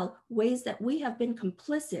as well, ways that we have been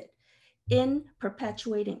complicit in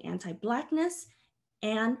perpetuating anti-Blackness,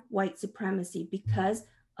 and white supremacy because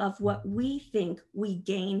of what we think we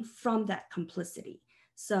gain from that complicity.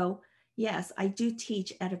 So yes, I do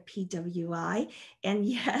teach at a PWI, and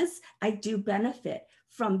yes, I do benefit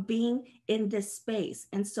from being in this space.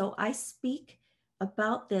 And so I speak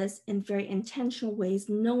about this in very intentional ways,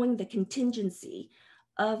 knowing the contingency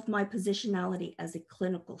of my positionality as a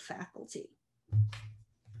clinical faculty.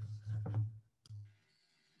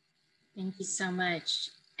 Thank you so much.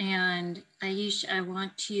 And Ayush, I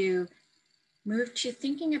want to move to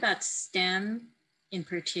thinking about STEM in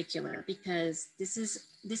particular, because this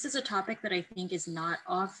is a topic that I think is not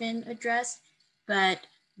often addressed, but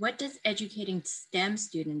what does educating STEM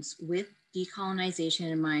students with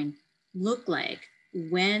decolonization in mind look like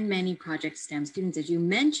when many project STEM students, as you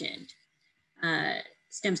mentioned,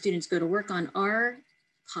 STEM students go to work on are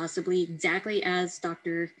possibly, exactly as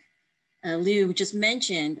Dr. Liu just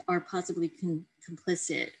mentioned, are possibly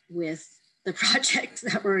complicit with the projects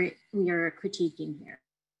that we are critiquing here.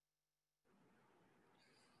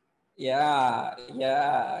 Yeah.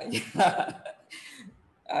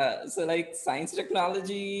 So like science,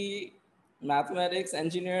 technology, mathematics,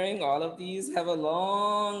 engineering, all of these have a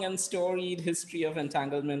long and storied history of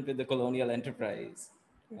entanglement with the colonial enterprise,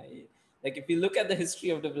 right? Like if you look at the history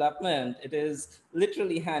of development, it is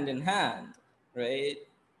literally hand in hand, right?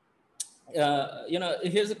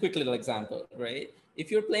 Here's a quick little example, right? If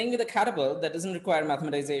you're playing with a catapult, that doesn't require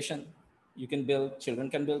mathematization. Children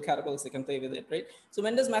can build catapults, they can play with it, right? So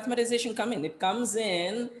when does mathematization come in? It comes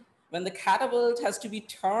in when the catapult has to be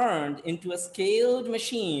turned into a scaled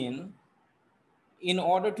machine in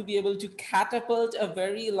order to be able to catapult a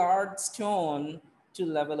very large stone to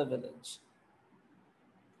level a village.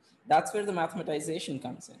 That's where the mathematization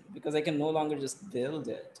comes in, because I can no longer just build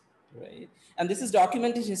it, right? And this is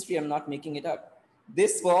documented history, I'm not making it up.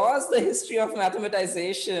 This was the history of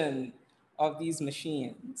mathematization of these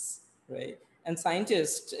machines, right? And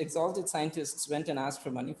scientists, exalted scientists, went and asked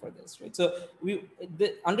for money for this, right? So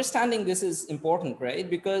understanding this is important, right?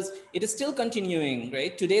 Because it is still continuing,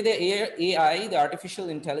 right? Today, the AI, the artificial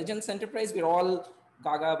intelligence enterprise, we're all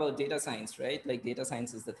gaga about data science, right? Like data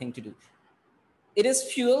science is the thing to do. It is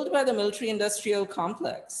fueled by the military-industrial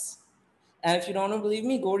complex. And if you don't believe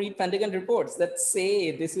me, go read Pentagon reports that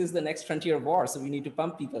say this is the next frontier of war, so we need to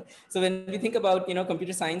pump people. So when we think about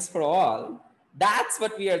computer science for all, that's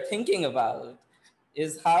what we are thinking about,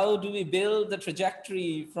 is how do we build the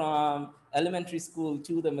trajectory from elementary school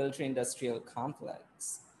to the military-industrial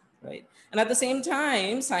complex, right? And at the same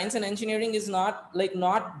time, science and engineering is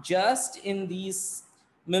not just in these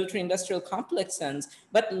military industrial complex sense,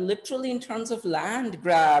 but literally in terms of land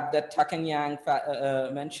grab that Tuck and Yang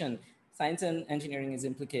mentioned. Science and engineering is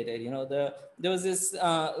implicated. There was this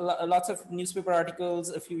lots of newspaper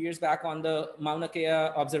articles a few years back on the Mauna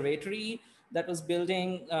Kea observatory that was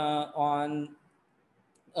building on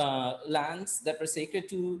lands that were sacred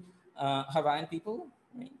to Hawaiian people,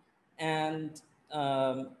 right? And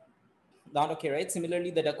not okay, right?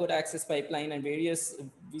 Similarly, the Dakota Access Pipeline and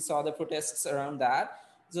we saw the protests around that.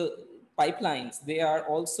 So pipelines, they are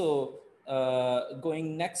also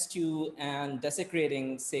going next to and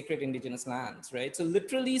desecrating sacred indigenous lands, right? So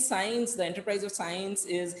literally science, the enterprise of science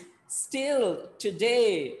is still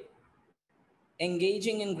today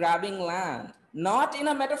engaging in grabbing land, not in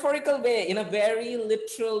a metaphorical way, in a very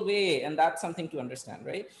literal way. And that's something to understand,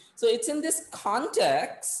 right? So it's in this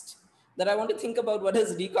context that I want to think about what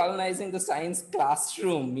does decolonizing the science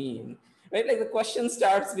classroom mean, right? Like the question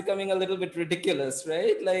starts becoming a little bit ridiculous,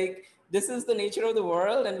 right? Like this is the nature of the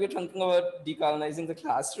world and we're talking about decolonizing the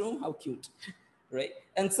classroom, how cute, right?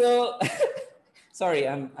 And so, sorry,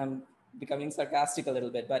 I'm becoming sarcastic a little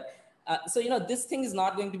bit, but so, this thing is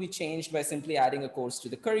not going to be changed by simply adding a course to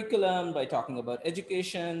the curriculum, by talking about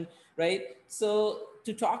education, right? So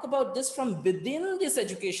to talk about this from within this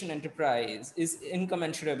education enterprise is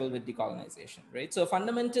incommensurable with decolonization, right? So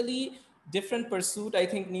fundamentally, different pursuit, I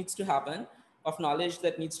think, needs to happen of knowledge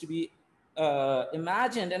that needs to be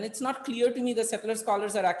imagined. And it's not clear to me that settler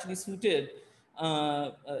scholars are actually suited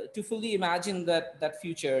to fully imagine that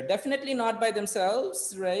future. Definitely not by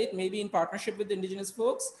themselves, right? Maybe in partnership with indigenous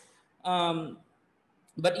folks.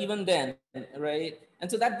 But even then, right? And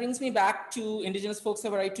so that brings me back to indigenous folks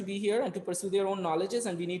have a right to be here and to pursue their own knowledges.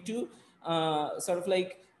 And we need to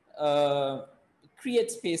create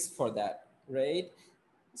space for that, right?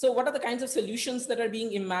 So what are the kinds of solutions that are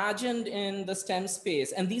being imagined in the STEM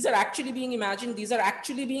space? And these are actually being imagined. These are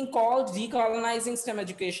actually being called decolonizing STEM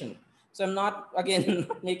education. So I'm not, again,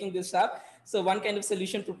 not making this up. So one kind of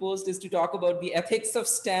solution proposed is to talk about the ethics of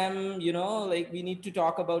STEM, like we need to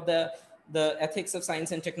talk about the ethics of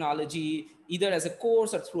science and technology, either as a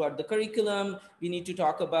course or throughout the curriculum. We need to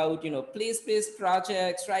talk about, place-based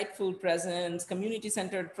projects, rightful presence,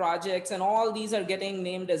 community-centered projects, and all these are getting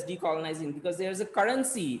named as decolonizing because there's a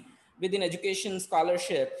currency within education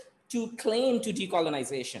scholarship to claim to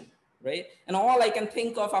decolonization, right? And all I can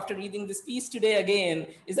think of after reading this piece today again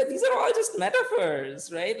is that these are all just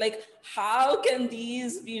metaphors, right? Like, how can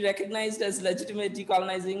these be recognized as legitimate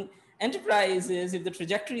decolonizing enterprises if the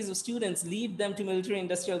trajectories of students lead them to military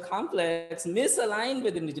industrial complex misaligned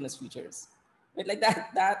with indigenous futures, right? Like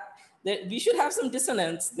that we should have some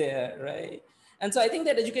dissonance there, right? And so I think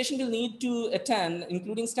that education will need to attend,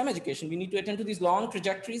 including STEM education, we need to attend to these long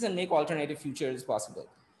trajectories and make alternative futures possible,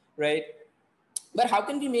 right? But how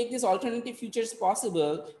can we make these alternative futures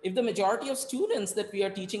possible if the majority of students that we are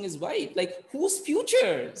teaching is white? Like, whose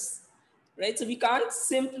futures, right? So we can't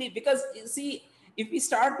simply, because you see, if we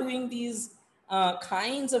start doing these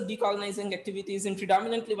kinds of decolonizing activities in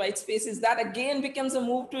predominantly white spaces, that again becomes a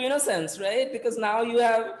move to innocence, right? Because now you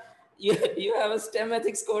have a STEM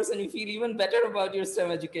ethics course and you feel even better about your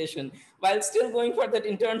STEM education while still going for that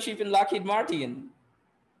internship in Lockheed Martin,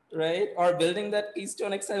 right? Or building that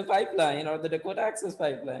Keystone XL pipeline or the Dakota Access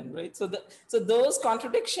pipeline, right? So those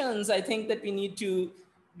contradictions, I think that we need to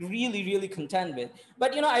really contend with.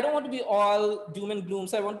 But I don't want to be all doom and gloom.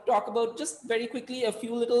 So I want to talk about just very quickly a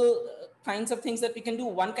few little kinds of things that we can do.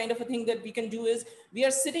 One kind of a thing that we can do is we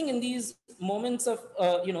are sitting in these moments of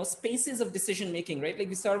spaces of decision making, right? Like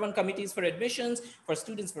we serve on committees for admissions, for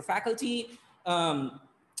students, for faculty,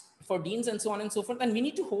 for deans and so on and so forth. And we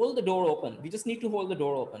need to hold the door open. We just need to hold the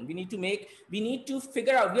door open. We need to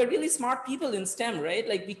figure out, we are really smart people in STEM, right?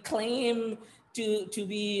 Like we claim to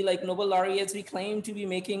be like Nobel laureates, we claim to be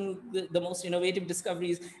making the most innovative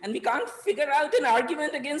discoveries, and we can't figure out an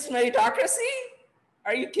argument against meritocracy?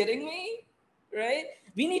 Are you kidding me? Right?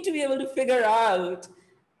 We need to be able to figure out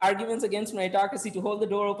arguments against meritocracy to hold the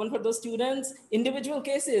door open for those students. Individual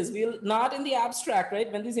cases, we'll not in the abstract, right?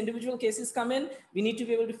 When these individual cases come in, we need to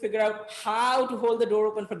be able to figure out how to hold the door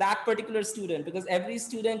open for that particular student, because every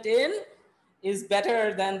student in is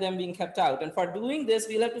better than them being kept out. And for doing this,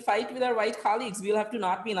 we'll have to fight with our white colleagues. We'll have to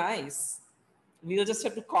not be nice. We'll just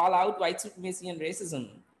have to call out white supremacy and racism,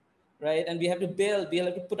 right? And we'll have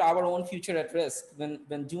to put our own future at risk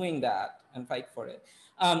when doing that and fight for it.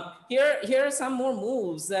 Here are some more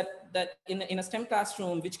moves that in a STEM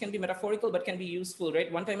classroom, which can be metaphorical, but can be useful,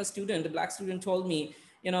 right? One time a Black student told me,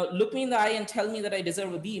 look me in the eye and tell me that I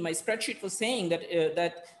deserve a B. My spreadsheet was saying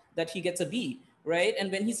that he gets a B, right?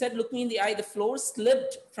 And when he said, look me in the eye, the floor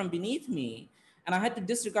slipped from beneath me. And I had to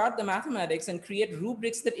disregard the mathematics and create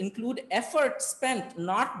rubrics that include effort spent,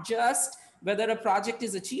 not just whether a project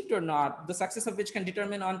is achieved or not, the success of which can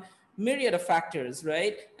determine on myriad of factors,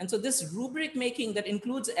 right? And so this rubric making that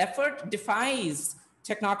includes effort defies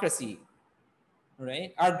technocracy,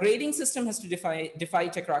 right? Our grading system has to defy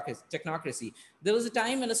technocracy. There was a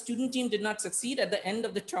time when a student team did not succeed. At the end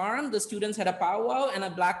of the term, the students had a powwow, and a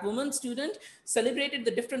Black woman student celebrated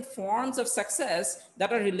the different forms of success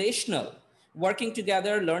that are relational, working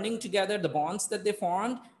together, learning together, the bonds that they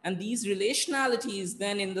formed. And these relationalities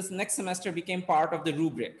then in this next semester became part of the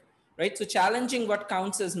rubric, right? So challenging what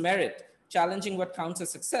counts as merit, challenging what counts as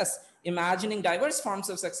success, imagining diverse forms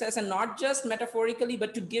of success, and not just metaphorically,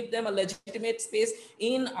 but to give them a legitimate space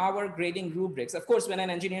in our grading rubrics. Of course, when an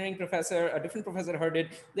engineering professor, a different professor heard it,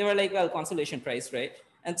 they were like, well, consolation prize, right?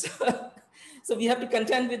 And so, so we have to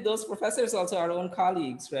contend with those professors, also our own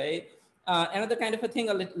colleagues, right? Another kind of a thing,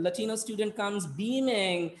 a Latino student comes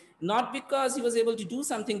beaming, not because he was able to do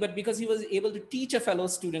something, but because he was able to teach a fellow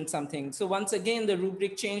student something. So once again, the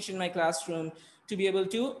rubric changed in my classroom to be able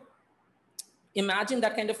to imagine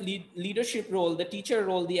that kind of leadership role, the teacher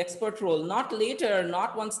role, the expert role, not later,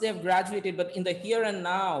 not once they have graduated, but in the here and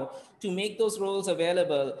now, to make those roles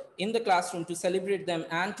available in the classroom, to celebrate them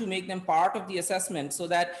and to make them part of the assessment, so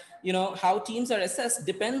that, how teams are assessed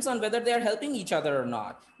depends on whether they are helping each other or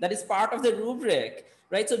not. That is part of the rubric,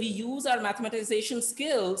 right? So we use our mathematization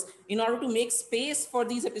skills in order to make space for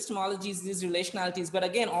these epistemologies, these relationalities. But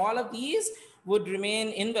again, all of these would remain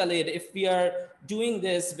invalid if we are doing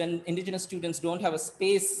this when Indigenous students don't have a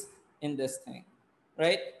space in this thing,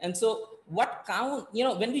 right? And so what count,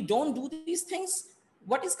 when we don't do these things,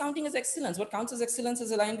 what is counting as excellence? What counts as excellence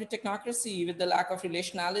is aligned with technocracy, with the lack of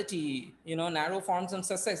relationality, narrow forms of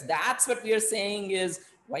success. That's what we are saying is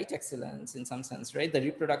white excellence in some sense, right? The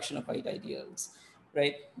reproduction of white ideals,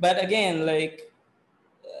 right? But again,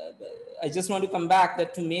 I just want to come back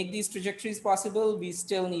that to make these trajectories possible, we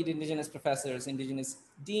still need Indigenous professors, Indigenous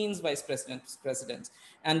deans, vice presidents.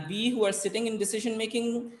 And we who are sitting in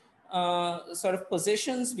decision-making sort of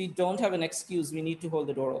positions, we don't have an excuse. We need to hold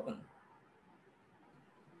the door open.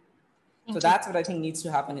 So that's what I think needs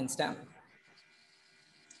to happen in STEM.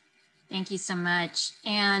 Thank you so much.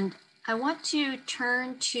 And I want to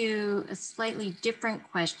turn to a slightly different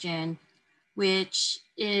question, which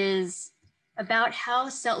is about how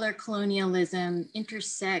settler colonialism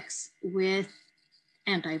intersects with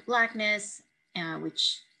anti-Blackness,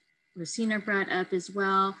 which Rossina brought up as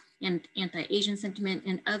well, and anti-Asian sentiment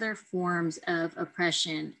and other forms of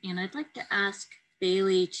oppression. And I'd like to ask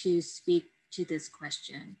Bailey to speak to this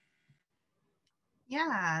question.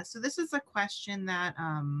 Yeah, so this is a question that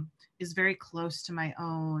is very close to my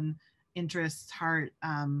own interests, heart,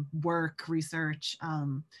 work, research.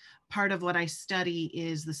 Part of what I study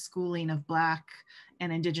is the schooling of Black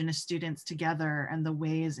and Indigenous students together and the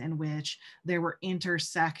ways in which there were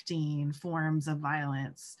intersecting forms of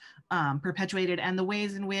violence perpetuated, and the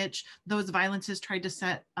ways in which those violences tried to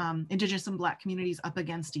set Indigenous and Black communities up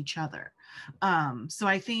against each other. So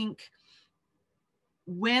I think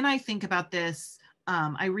when I think about this,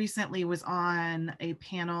 I recently was on a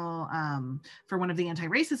panel for one of the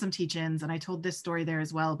anti-racism teach-ins, and I told this story there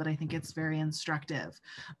as well, but I think it's very instructive.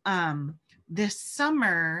 This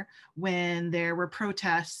summer, when there were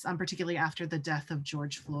protests, particularly after the death of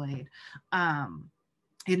George Floyd,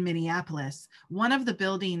 in Minneapolis, one of the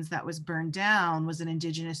buildings that was burned down was an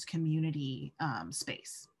Indigenous community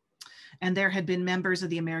space. And there had been members of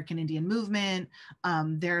the American Indian movement.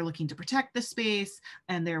 They're looking to protect the space.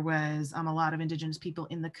 And there was a lot of Indigenous people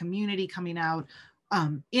in the community coming out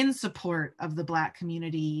in support of the Black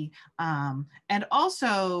community, and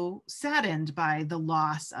also saddened by the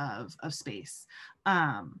loss of space.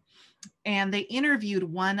 And they interviewed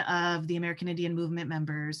one of the American Indian movement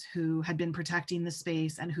members who had been protecting the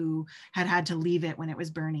space and who had had to leave it when it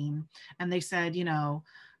was burning. And they said, you know,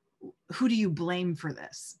 who do you blame for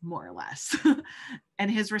this, more or less?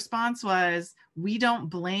 And his response was, we don't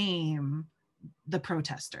blame the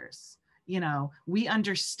protesters. You know, we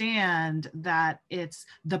understand that it's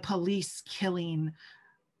the police killing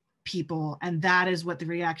people, and that is what the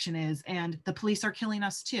reaction is. And the police are killing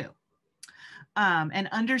us too. And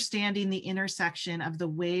understanding the intersection of the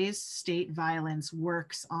ways state violence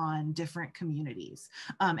works on different communities.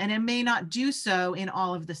 And it may not do so in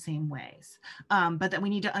all of the same ways, but that we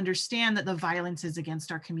need to understand that the violences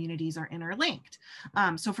against our communities are interlinked.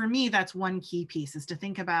 So for me, that's one key piece, is to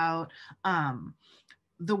think about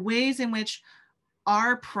the ways in which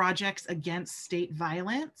our projects against state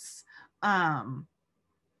violence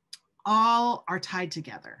all are tied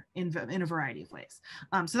together in a variety of ways.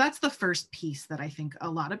 So that's the first piece that I think a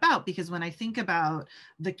lot about, because when I think about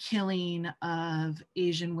the killing of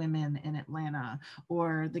Asian women in Atlanta,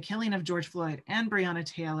 or the killing of George Floyd and Breonna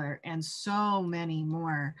Taylor and so many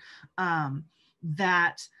more,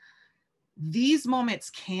 that these moments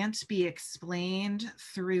can't be explained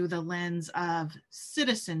through the lens of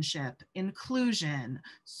citizenship, inclusion,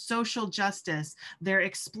 social justice. They're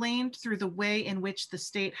explained through the way in which the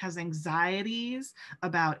state has anxieties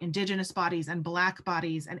about Indigenous bodies and Black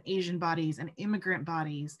bodies and Asian bodies and immigrant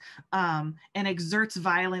bodies, and exerts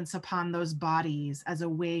violence upon those bodies as a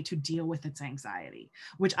way to deal with its anxiety,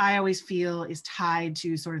 which I always feel is tied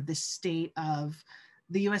to sort of this state of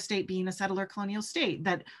the US state being a settler colonial state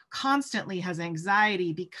that constantly has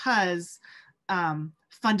anxiety because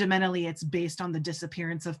fundamentally it's based on the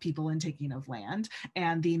disappearance of people and taking of land,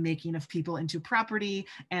 and the making of people into property,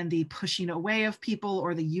 and the pushing away of people,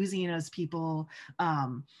 or the using as people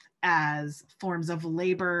as forms of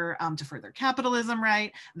labor to further capitalism,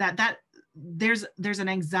 right? That there's an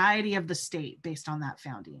anxiety of the state based on that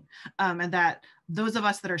founding, and that those of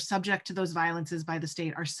us that are subject to those violences by the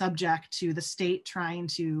state are subject to the state trying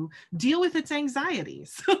to deal with its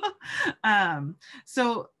anxieties.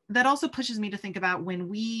 So that also pushes me to think about when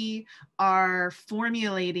we are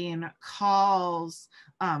formulating calls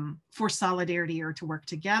for solidarity or to work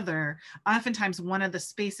together, oftentimes one of the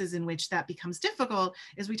spaces in which that becomes difficult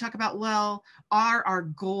is we talk about, well, are our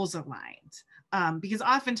goals aligned? Because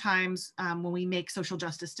oftentimes when we make social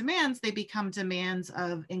justice demands, they become demands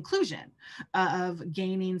of inclusion, of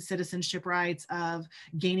gaining citizenship rights, of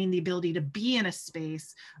gaining the ability to be in a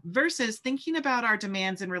space, versus thinking about our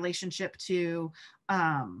demands in relationship to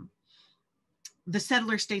the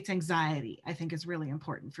settler state's anxiety, I think is really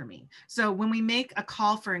important for me. So when we make a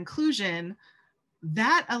call for inclusion,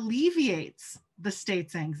 that alleviates the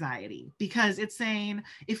state's anxiety, because it's saying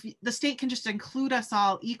if the state can just include us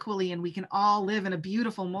all equally and we can all live in a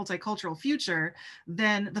beautiful multicultural future,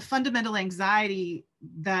 then the fundamental anxiety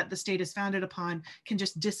that the state is founded upon can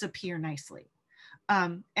just disappear nicely.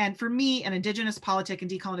 And for me, an indigenous politic and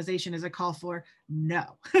decolonization is a call for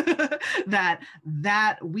no,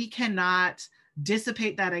 that we cannot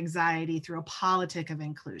dissipate that anxiety through a politic of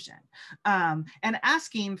inclusion, and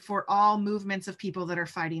asking for all movements of people that are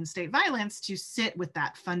fighting state violence to sit with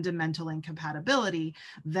that fundamental incompatibility,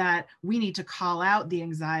 that we need to call out the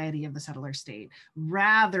anxiety of the settler state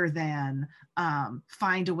rather than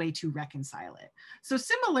find a way to reconcile it. So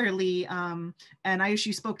similarly, and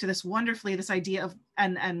Ayushi spoke to this wonderfully, this idea of,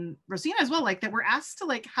 and Rossina as well, like that we're asked to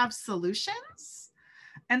like have solutions.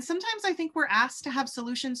 And sometimes I think we're asked to have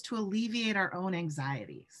solutions to alleviate our own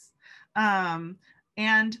anxieties. And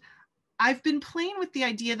I've been playing with the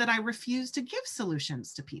idea that I refuse to give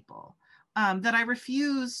solutions to people, that I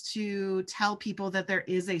refuse to tell people that there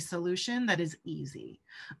is a solution that is easy,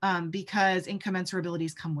 because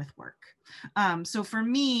incommensurabilities come with work. So for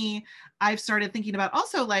me, I've started thinking about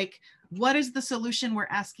also like, what is the solution we're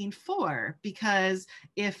asking for? Because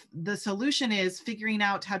if the solution is figuring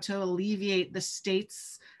out how to alleviate the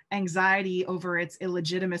state's anxiety over its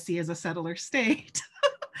illegitimacy as a settler state,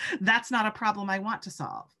 that's not a problem I want to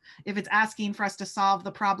solve. If it's asking for us to solve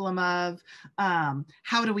the problem of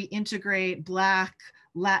how do we integrate Black,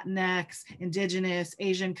 Latinx, Indigenous,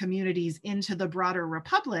 Asian communities into the broader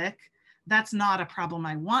republic, that's not a problem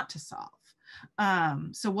I want to solve.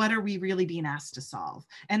 So what are we really being asked to solve?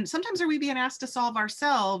 And sometimes are we being asked to solve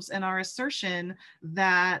ourselves and our assertion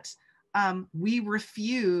that we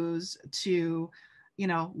refuse to, you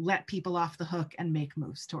know, let people off the hook and make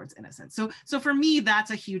moves towards innocence. So for me,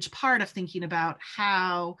 that's a huge part of thinking about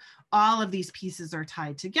how all of these pieces are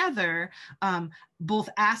tied together, both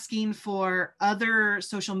asking for other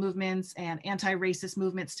social movements and anti-racist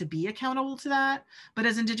movements to be accountable to that, but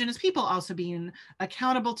as Indigenous people also being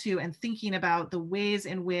accountable to and thinking about the ways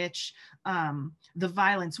in which the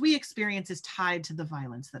violence we experience is tied to the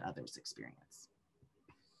violence that others experience.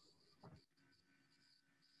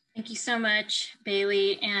 Thank you so much,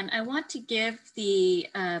 Bailey. And I want to give the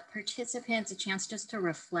participants a chance just to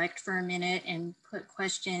reflect for a minute and put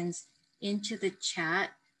questions into the chat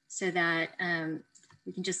so that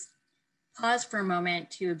we can just pause for a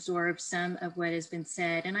moment to absorb some of what has been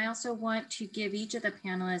said. And I also want to give each of the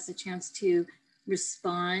panelists a chance to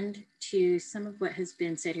respond to some of what has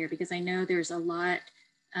been said here, because I know there's a lot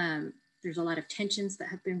of tensions that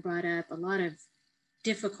have been brought up, a lot of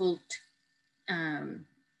difficult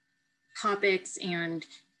topics, and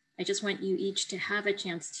I just want you each to have a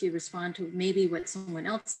chance to respond to maybe what someone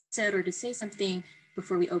else said or to say something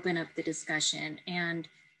before we open up the discussion. And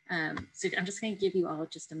so I'm just going to give you all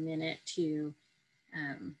just a minute to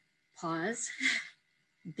pause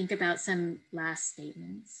and think about some last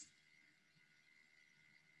statements.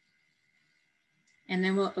 And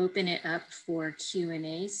then we'll open it up for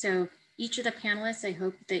Q&A. So each of the panelists, I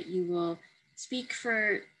hope that you will speak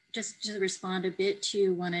for just to respond a bit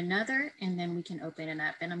to one another, and then we can open it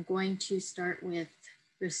up. And I'm going to start with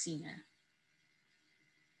Rossina.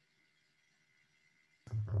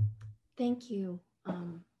 Thank you,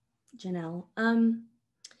 Janelle.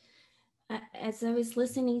 As I was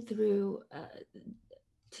listening through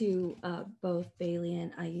to both Bailey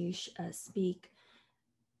and Ayush speak,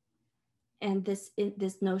 and this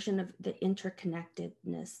notion of the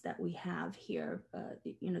interconnectedness that we have here,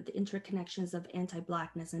 you know, the interconnections of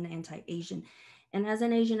anti-Blackness and anti-Asian. And as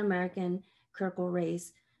an Asian American, critical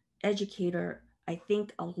race educator, I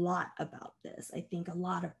think a lot about this. I think a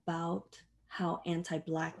lot about how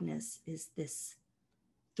anti-Blackness is this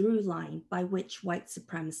through line by which white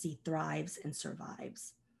supremacy thrives and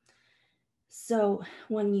survives. So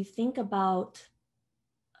when you think about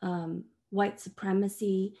white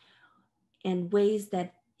supremacy and ways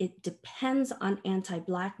that it depends on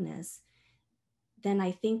anti-Blackness, then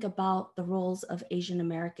I think about the roles of Asian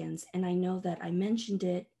Americans. And I know that I mentioned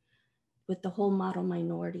it with the whole model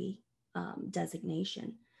minority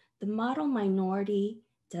designation. The model minority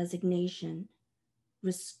designation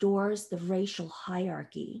restores the racial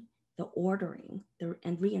hierarchy, the ordering,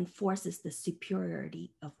 and reinforces the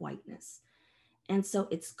superiority of whiteness. And so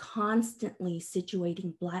it's constantly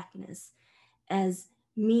situating Blackness as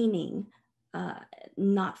meaning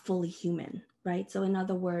not fully human, right? So in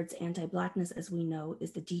other words, anti-Blackness, as we know,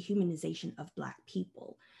 is the dehumanization of Black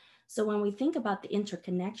people. So when we think about the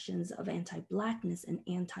interconnections of anti-Blackness and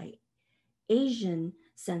anti-Asian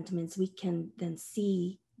sentiments, we can then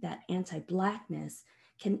see that anti-Blackness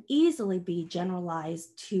can easily be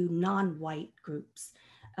generalized to non-white groups,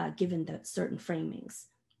 given the certain framings.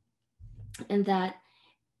 And that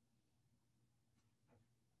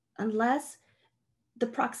unless the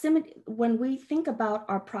proximity, when we think about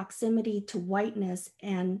our proximity to whiteness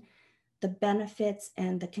and the benefits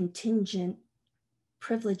and the contingent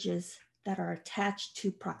privileges that are attached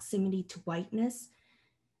to proximity to whiteness,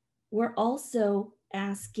 we're also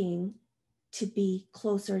asking to be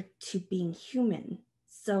closer to being human.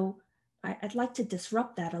 So I'd like to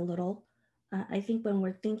disrupt that a little. I think when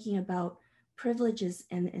we're thinking about privileges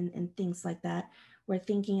and things like that, we're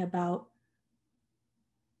thinking about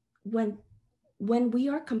when we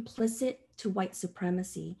are complicit to white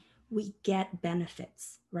supremacy, we get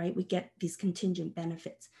benefits, right? We get these contingent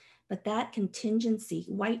benefits. But that contingency,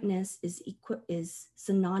 whiteness is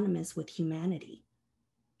synonymous with humanity,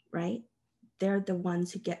 right? They're the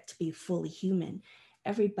ones who get to be fully human.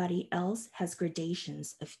 Everybody else has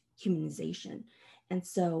gradations of humanization. And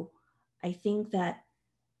so I think that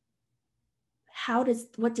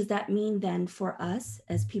what does that mean then for us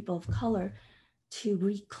as people of color to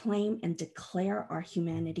reclaim and declare our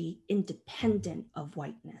humanity independent of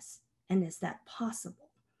whiteness? And is that possible,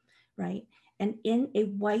 right? And in a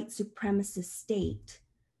white supremacist state,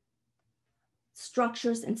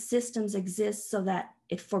 structures and systems exist so that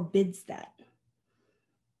it forbids that.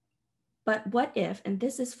 But what if, and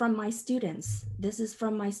this is from my students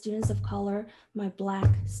of color, my Black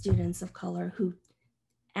students of color who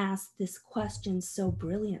asked this question so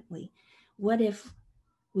brilliantly, what if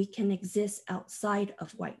we can exist outside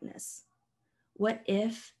of whiteness? What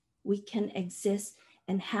if we can exist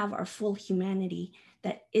and have our full humanity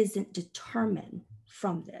that isn't determined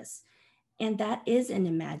from this? And that is an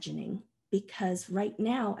imagining, because right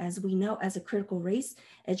now, as we know, as a critical race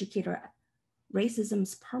educator, racism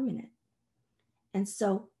is permanent. And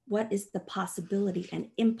so what is the possibility and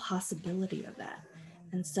impossibility of that?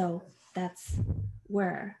 And so that's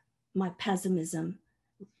where my pessimism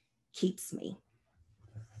keeps me.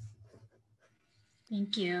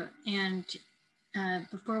 Thank you. And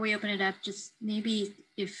before we open it up, just maybe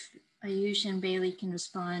if Ayush and Bailey can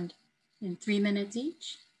respond in 3 minutes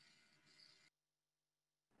each.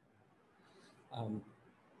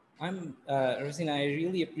 Rossina, I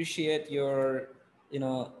really appreciate your,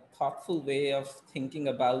 thoughtful way of thinking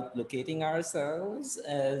about locating ourselves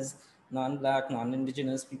as non-Black,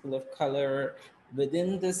 non-Indigenous people of color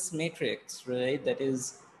within this matrix, right? That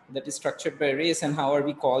is structured by race, and how are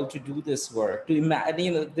we called to do this work? To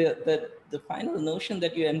imagine, the final notion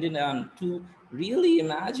that you ended on, to really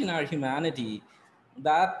imagine our humanity,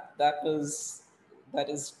 that is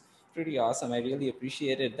pretty awesome. I really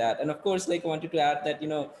appreciated that. And of course, like, I wanted to add that,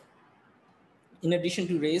 in addition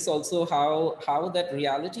to race, also how that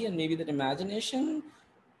reality and maybe that imagination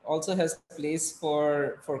also has place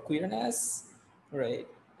for queerness, right?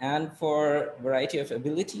 And for variety of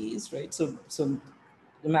abilities, right? So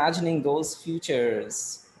imagining those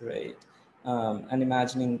futures, right? And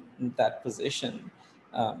imagining that position.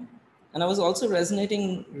 And I was also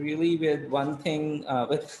resonating really with one thing,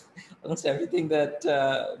 with almost everything that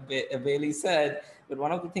Bailey said, but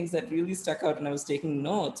one of the things that really stuck out, and I was taking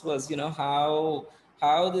notes, was,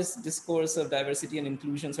 how this discourse of diversity and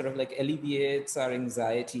inclusion sort of like alleviates our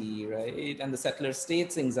anxiety, right? And the settler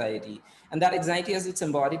state's anxiety. And that anxiety as it's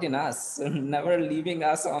embodied in us, never leaving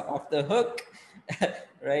us off the hook,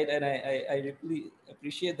 right? And I really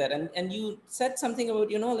appreciate that. And you said something about,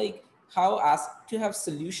 like, how asked to have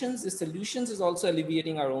solutions. The solutions is also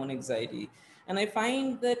alleviating our own anxiety. And I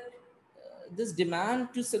find that this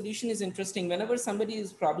demand to solution is interesting. Whenever somebody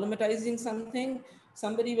is problematizing something,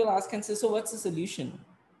 somebody will ask and say, so what's the solution,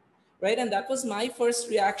 right? And that was my first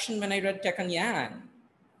reaction when I read Tech and Yang,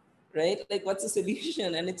 right? Like, what's the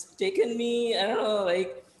solution? And it's taken me, I don't know,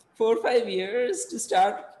 like 4 or 5 years to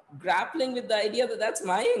start grappling with the idea that that's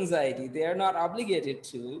my anxiety. They are not obligated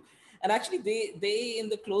to. And actually they in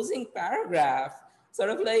the closing paragraph sort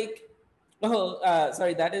of like,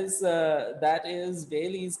 sorry, that is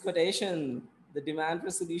Bailey's quotation. The demand for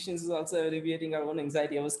solutions is also alleviating our own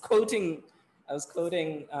anxiety. I was quoting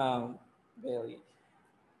Bailey,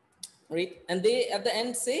 right? And they at the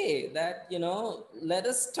end say that, let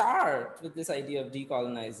us start with this idea of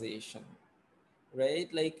decolonization,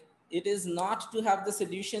 right? Like, it is not to have the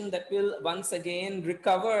solution that will once again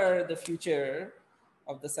recover the future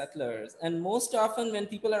of the settlers. And most often when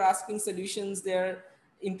people are asking solutions, they're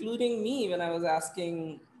including me when I was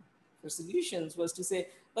asking for solutions, was to say,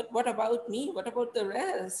 but what about me? What about the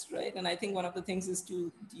rest, right? And I think one of the things is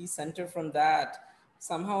to decenter from that,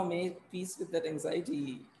 somehow make peace with that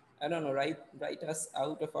anxiety. I don't know, write us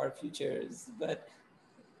out of our futures. But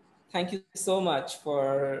thank you so much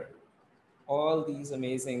for all these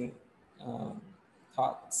amazing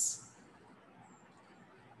thoughts.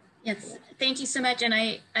 Yes, thank you so much. And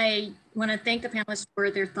I want to thank the panelists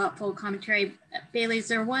for their thoughtful commentary. Bailey, is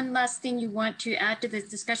there one last thing you want to add to this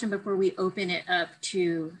discussion before we open it up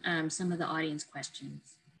to some of the audience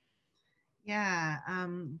questions? Yeah,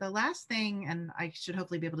 the last thing, and I should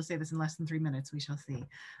hopefully be able to say this in less than 3 minutes, we shall see.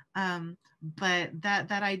 But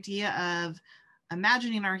that idea of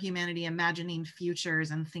imagining our humanity, imagining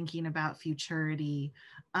futures and thinking about futurity,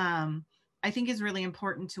 I think is really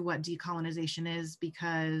important to what decolonization is,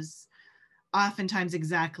 because oftentimes,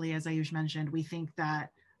 exactly as Ayush mentioned, we think that,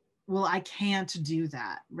 well, I can't do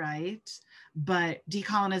that, right? But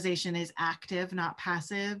decolonization is active, not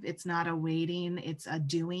passive. It's not a waiting, it's a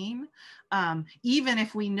doing. Even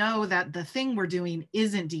if we know that the thing we're doing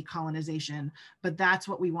isn't decolonization, but that's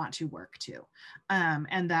what we want to work to.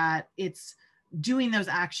 And that it's doing those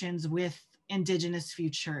actions with Indigenous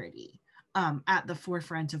futurity at the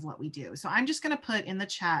forefront of what we do. So I'm just going to put in the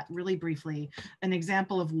chat really briefly an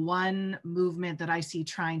example of one movement that I see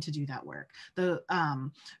trying to do that work. The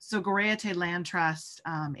Sogoreate Land Trust,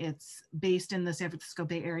 it's based in the San Francisco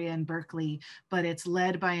Bay Area in Berkeley, but it's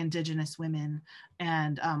led by Indigenous women.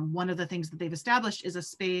 And one of the things that they've established is a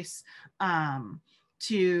space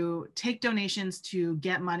to take donations, to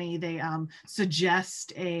get money. They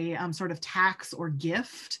suggest a sort of tax or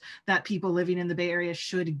gift that people living in the Bay Area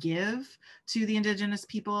should give to the Indigenous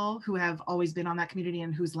people who have always been on that community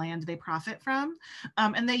and whose land they profit from.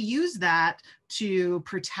 And they use that to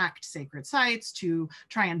protect sacred sites, to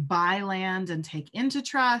try and buy land and take into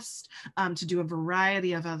trust, to do a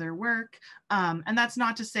variety of other work. And that's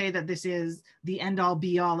not to say that this is the end all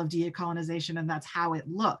be all of decolonization and that's how it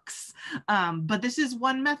looks. But this is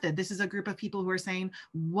one method. This is a group of people who are saying,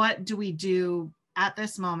 what do we do at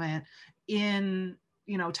this moment in,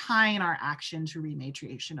 you know, tying our action to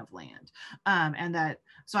rematriation of land? And that,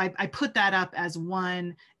 so I put that up as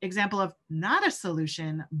one example of not a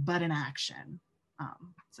solution, but an action.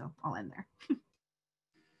 So I'll end there.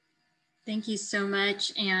 Thank you so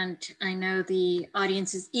much. And I know the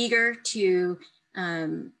audience is eager to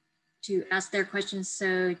ask their questions.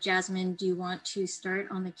 So Jasmine, do you want to start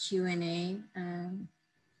on the Q&A and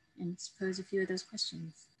pose a few of those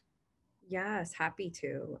questions? Yes, happy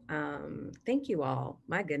to. Thank you all.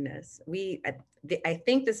 My goodness. I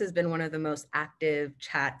think this has been one of the most active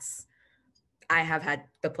chats I have had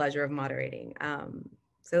the pleasure of moderating.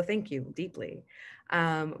 So thank you deeply.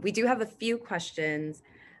 We do have a few questions.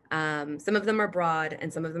 Some of them are broad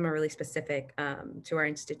and some of them are really specific to our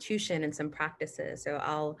institution and some practices. So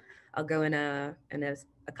I'll go in a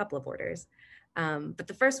couple of orders. But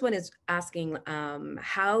the first one is asking,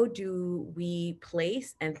 how do we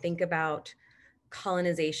place and think about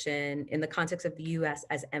colonization in the context of the US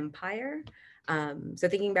as empire? So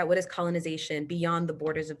thinking about what is colonization beyond the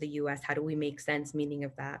borders of the US, how do we make sense, meaning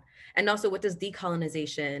of that? And also what does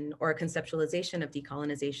decolonization or a conceptualization of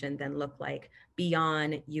decolonization then look like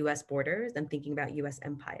beyond US borders and thinking about US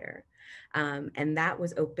empire? And that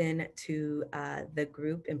was open to the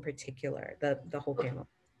group in particular, the whole panel.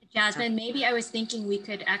 Jasmine, maybe I was thinking we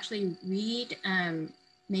could actually read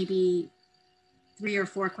maybe 3 or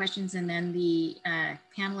 4 questions and then the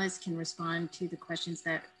panelists can respond to the questions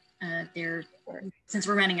that since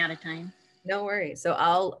we're running out of time. No worries. So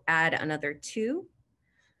I'll add another 2.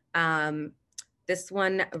 This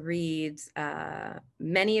one reads,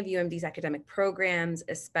 many of UMD's academic programs,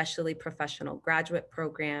 especially professional graduate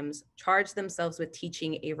programs, charge themselves with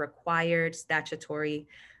teaching a required statutory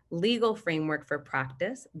legal framework for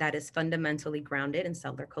practice that is fundamentally grounded in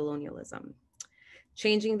settler colonialism.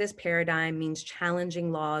 Changing this paradigm means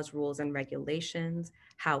challenging laws, rules, and regulations.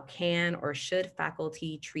 How can or should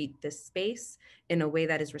faculty treat this space in a way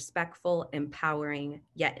that is respectful, empowering,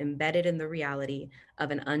 yet embedded in the reality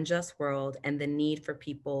of an unjust world and the need for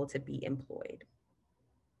people to be employed?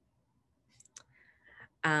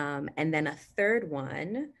 And then a third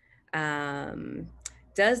one,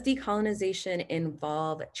 does decolonization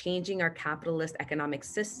involve changing our capitalist economic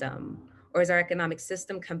system, or is our economic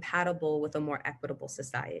system compatible with a more equitable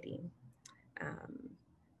society?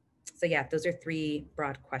 So yeah, those are 3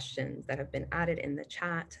 broad questions that have been added in the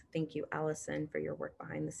chat. Thank you, Allison, for your work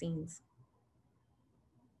behind the scenes.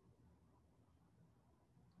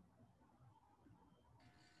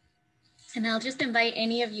 And I'll just invite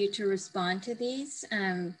any of you to respond to these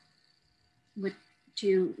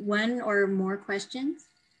to 1 or more questions.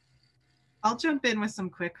 I'll jump in with some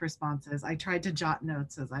quick responses. I tried to jot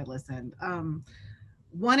notes as I listened.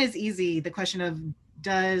 One is easy, the question of,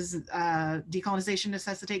 does decolonization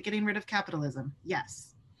necessitate getting rid of capitalism?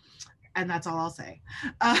 Yes. And that's all I'll say.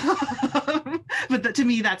 But to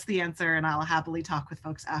me, that's the answer, and I'll happily talk with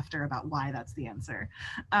folks after about why that's the answer.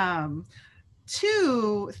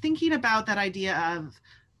 2, thinking about that idea of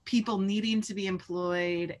people needing to be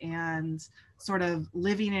employed and sort of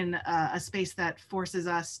living in a space that forces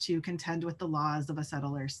us to contend with the laws of a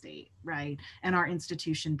settler state, right? And our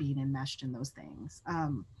institution being enmeshed in those things.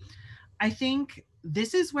 I think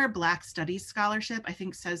this is where Black Studies scholarship, I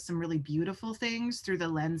think, says some really beautiful things through the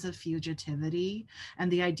lens of fugitivity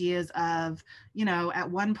and the ideas of, you know, at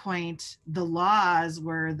one point, the laws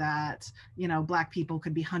were that, you know, Black people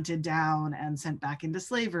could be hunted down and sent back into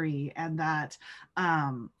slavery, and that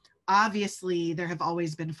obviously there have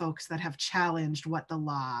always been folks that have challenged what the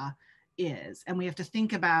law is. And we have to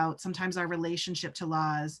think about sometimes our relationship to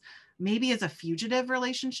laws, maybe as a fugitive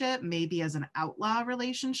relationship, maybe as an outlaw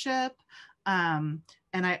relationship. And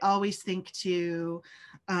I always think to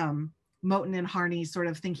Moten and Harney sort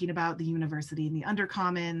of thinking about the university and the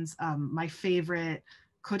undercommons. My favorite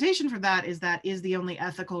quotation for that is the only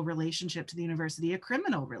ethical relationship to the university a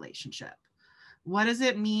criminal relationship? What does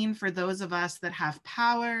it mean for those of us that have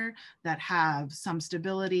power, that have some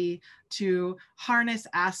stability, to harness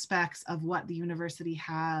aspects of what the university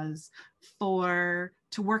has to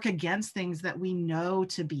work against things that we know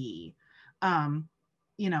to be,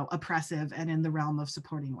 you know, oppressive and in the realm of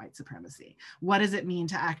supporting white supremacy? What does it mean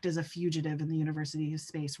to act as a fugitive in the university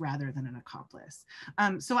space rather than an accomplice?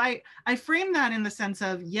 So I frame that in the sense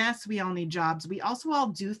of, yes, we all need jobs. We also all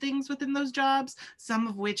do things within those jobs, some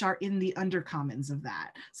of which are in the undercommons of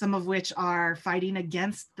that, some of which are fighting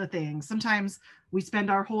against the things. Sometimes we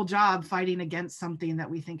spend our whole job fighting against something that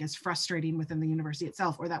we think is frustrating within the university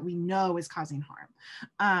itself, or that we know is causing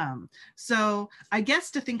harm. So I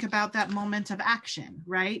guess to think about that moment of action,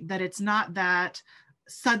 right? That it's not that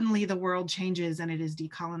suddenly the world changes and it is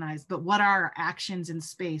decolonized, but what are our actions in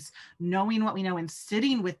space, knowing what we know and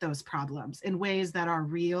sitting with those problems in ways that are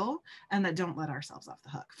real and that don't let ourselves off the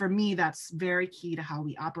hook. For me, that's very key to how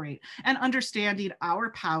we operate, and understanding our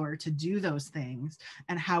power to do those things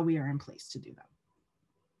and how we are in place to do them.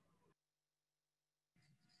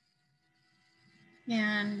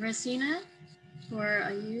 And Rossina or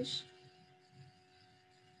Ayush?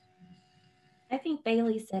 I think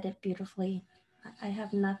Bailey said it beautifully. I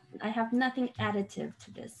have nothing additive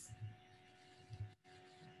to this.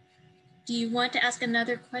 Do you want to ask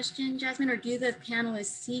another question, Jasmine, or do the panelists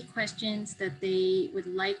see questions that they would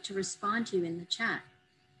like to respond to in the chat?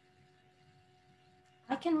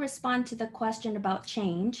 I can respond to the question about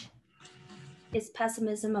change. Is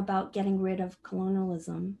pessimism about getting rid of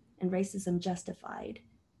colonialism and racism justified?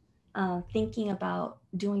 Thinking about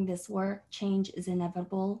doing this work, change is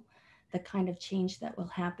inevitable, the kind of change that will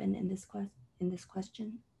happen in this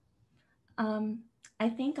question. I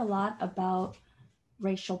think a lot about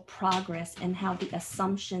racial progress and how the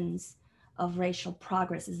assumptions of racial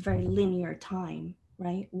progress is very linear time,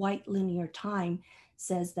 right? White linear time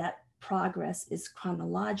says that progress is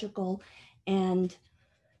chronological, and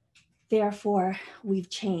therefore we've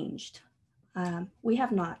changed. We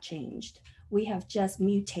have not changed. We have just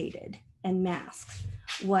mutated and masked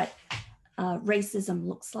what racism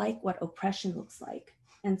looks like, what oppression looks like.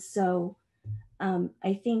 And so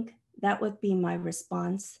I think that would be my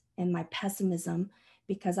response and my pessimism,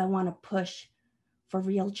 because I want to push for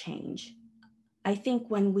real change. I think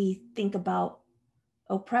when we think about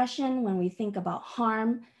oppression, when we think about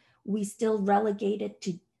harm, we still relegate it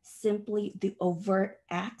to simply the overt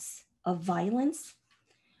acts of violence.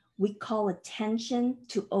 We call attention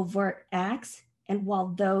to overt acts, and while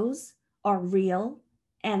those are real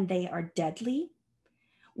and they are deadly,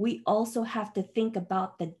 we also have to think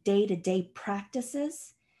about the day-to-day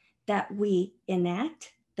practices that we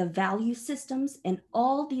enact, the value systems, and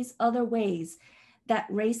all these other ways that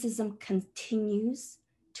racism continues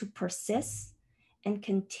to persist and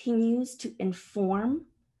continues to inform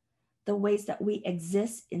the ways that we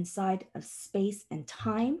exist inside of space and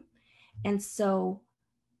time. And so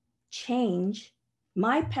change,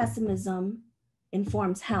 my pessimism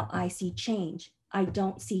informs how I see change. I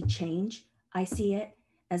don't see change. I see it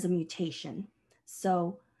as a mutation.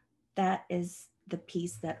 So that is the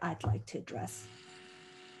piece that I'd like to address.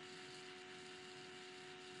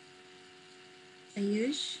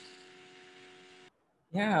 Ayush?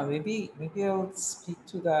 Yeah, maybe I'll speak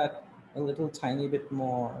to that a little tiny bit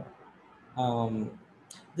more.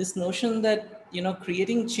 This notion that, you know,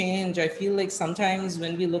 creating change, I feel like sometimes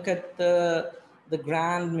when we look at the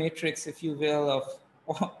grand matrix, if you will, of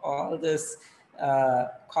all this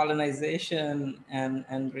colonization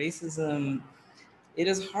and racism, it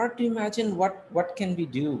is hard to imagine what can we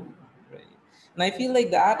do, right? And I feel like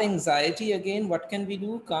that anxiety, again, what can we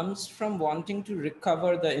do, comes from wanting to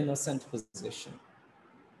recover the innocent position,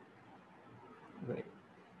 right?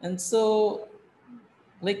 And so,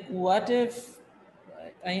 like, what if,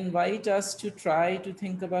 I invite us to try to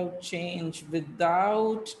think about change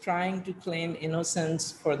without trying to claim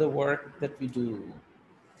innocence for the work that we do.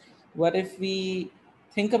 What if we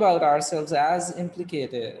think about ourselves as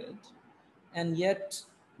implicated and yet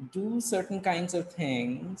do certain kinds of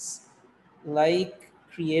things like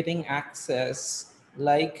creating access,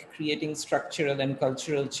 like creating structural and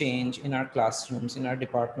cultural change in our classrooms, in our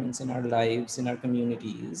departments, in our lives, in our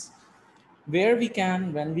communities, where we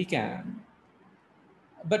can, when we can,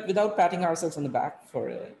 but without patting ourselves on the back for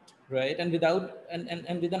it, right? And without,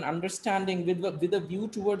 and with an understanding, with a view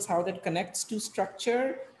towards how that connects to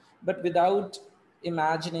structure, but without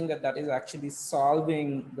imagining that that is actually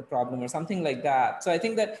solving the problem or something like that. So I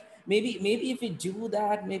think that maybe if we do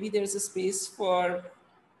that, maybe there's a space for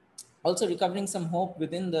also recovering some hope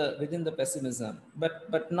within the pessimism,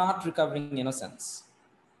 but not recovering innocence.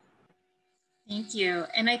 Thank you.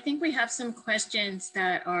 And I think we have some questions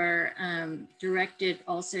that are directed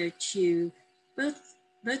also to both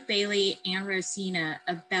Bailey and Rossina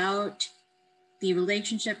about the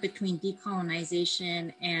relationship between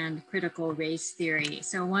decolonization and critical race theory.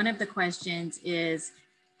 So one of the questions is,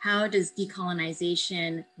 how does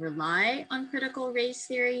decolonization rely on critical race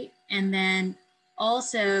theory? And then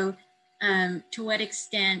also, to what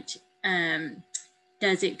extent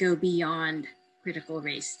does it go beyond critical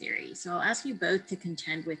race theory? So I'll ask you both to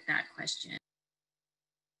contend with that question.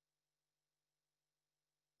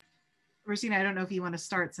 Rossina, I don't know if you want to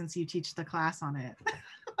start since you teach the class on it.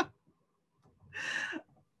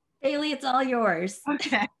 Bailey, it's all yours.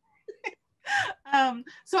 Okay.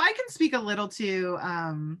 So I can speak a little to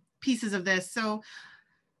pieces of this. So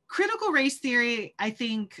critical race theory, I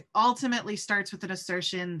think, ultimately starts with an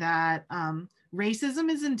assertion that racism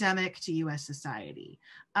is endemic to US society.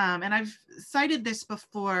 And I've cited this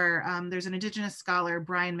before. There's an Indigenous scholar,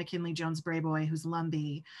 Brian McKinley Jones-Brayboy, who's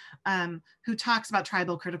Lumbee, who talks about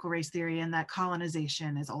tribal critical race theory and that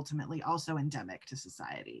colonization is ultimately also endemic to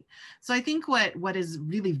society. So I think what is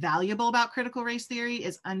really valuable about critical race theory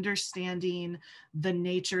is understanding the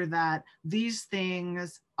nature that these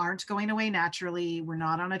things aren't going away naturally. We're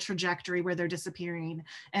not on a trajectory where they're disappearing.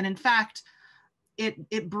 And in fact,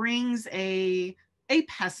 it brings a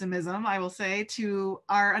pessimism, I will say, to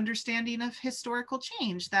our understanding of historical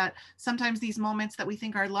change, that sometimes these moments that we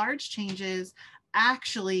think are large changes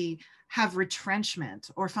actually have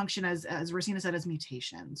retrenchment or function as Rossina said, as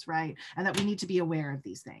mutations, right? And that we need to be aware of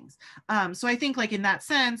these things. So I think, like, in that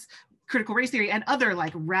sense, critical race theory and other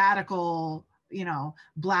like radical,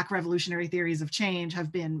 Black revolutionary theories of change have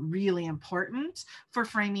been really important for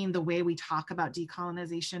framing the way we talk about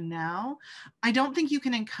decolonization now. I don't think you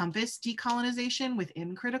can encompass decolonization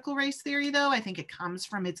within critical race theory, though. I think it comes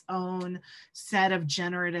from its own set of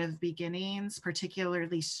generative beginnings,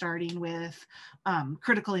 particularly starting with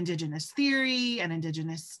critical Indigenous theory and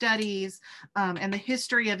Indigenous studies, and the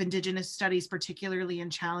history of Indigenous studies, particularly in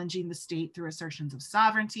challenging the state through assertions of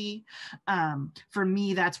sovereignty. For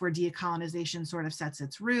me, that's where decolonization sort of sets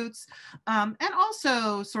its roots, and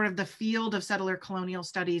also sort of the field of settler colonial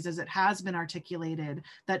studies as it has been articulated,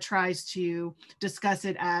 that tries to discuss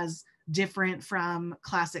it as different from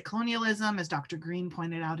classic colonialism, as Dr. Green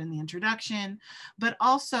pointed out in the introduction, but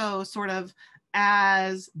also sort of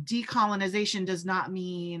as decolonization does not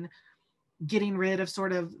mean getting rid of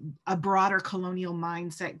sort of a broader colonial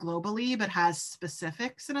mindset globally, but has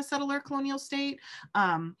specifics in a settler colonial state.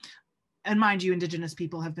 And mind you, Indigenous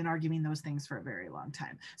people have been arguing those things for a very long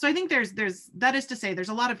time. So I think there's that is to say, there's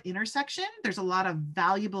a lot of intersection. There's a lot of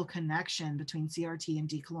valuable connection between CRT and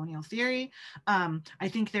decolonial theory. I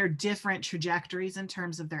think they're different trajectories in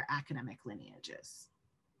terms of their academic lineages.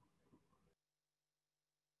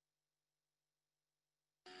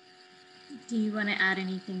 Do you want to add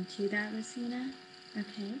anything to that, Rossina?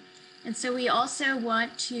 Okay. And so we also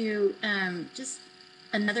want to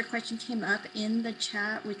another question came up in the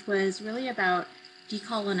chat, which was really about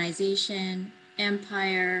decolonization,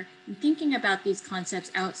 empire, and thinking about these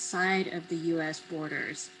concepts outside of the US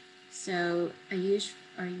borders. So Ayush,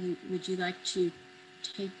 would you like to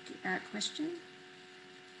take that question?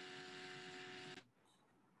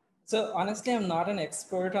 So honestly, I'm not an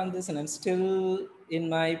expert on this and I'm still in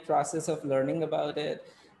my process of learning about it.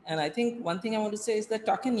 And I think one thing I want to say is that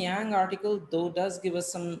Tuck and Yang article, though, does give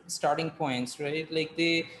us some starting points, right? Like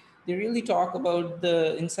they really talk about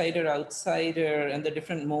the insider, outsider, and the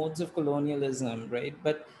different modes of colonialism, right?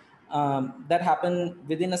 But that happened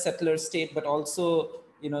within a settler state, but also,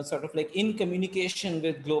 sort of like in communication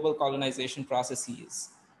with global colonization processes,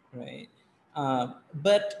 right?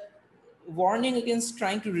 But warning against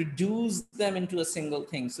trying to reduce them into a single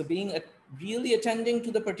thing. So being really attending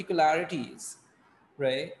to the particularities,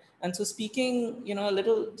 right? And so speaking, you know, a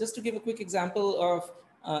little, just to give a quick example of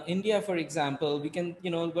India, for example, we can,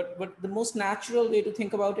 you know, but the most natural way to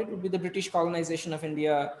think about it would be the British colonization of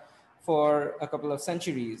India for a couple of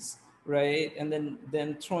centuries, right? And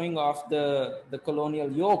then throwing off the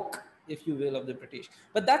colonial yoke, if you will, of the British.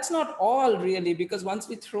 But that's not all really, because once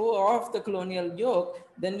we throw off the colonial yoke,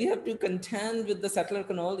 then we have to contend with the settler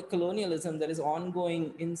colonialism that is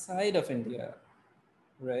ongoing inside of India,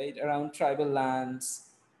 right? Around tribal lands,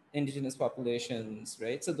 indigenous populations,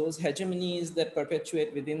 right? So those hegemonies that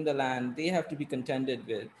perpetuate within the land, they have to be contended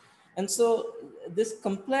with. And so this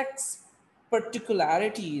complex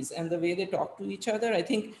particularities and the way they talk to each other, I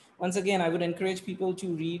think, once again, I would encourage people to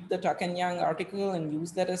read the Tuck and Yang article and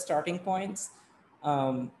use that as starting points.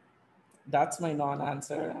 That's my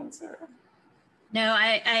non-answer. No,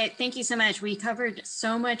 I thank you so much. We covered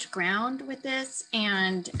so much ground with this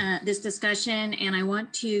and this discussion, and I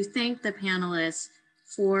want to thank the panelists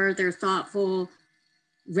for their thoughtful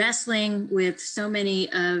wrestling with so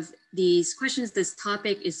many of these questions. This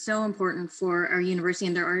topic is so important for our university,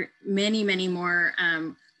 and there are many, many more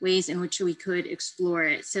ways in which we could explore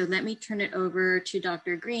it. So let me turn it over to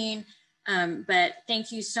Dr. Green. But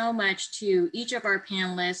thank you so much to each of our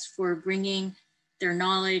panelists for bringing their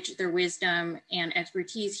knowledge, their wisdom, and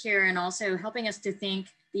expertise here, and also helping us to think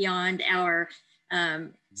beyond our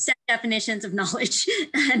set definitions of knowledge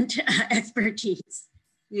and expertise.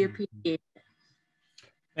 We appreciate it.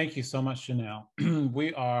 Thank you so much, Janelle.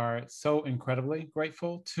 We are so incredibly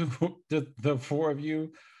grateful to the four of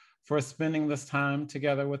you for spending this time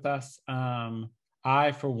together with us.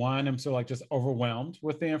 I, for one, am so just overwhelmed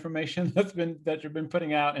with the information that you've been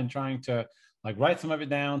putting out and trying to write some of it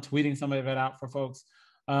down, tweeting some of it out for folks.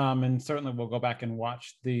 And certainly we'll go back and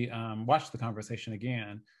watch the conversation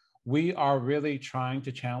again. We are really trying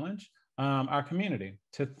to challenge our community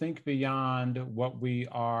to think beyond what we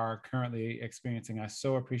are currently experiencing. I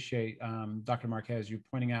so appreciate Dr. Marquez, you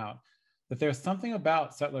pointing out that there's something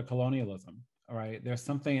about settler colonialism, all right? There's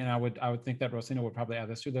something, and I would think that Rossina would probably add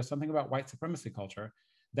this too, there's something about white supremacy culture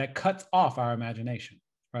that cuts off our imagination,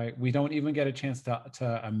 right? We don't even get a chance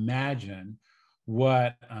to imagine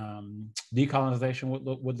what decolonization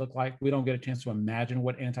would look like. We don't get a chance to imagine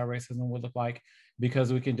what anti-racism would look like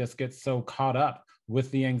because we can just get so caught up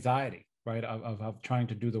with the anxiety, right, of trying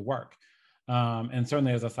to do the work. And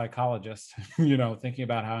certainly as a psychologist, thinking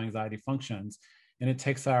about how anxiety functions, and it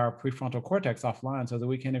takes our prefrontal cortex offline so that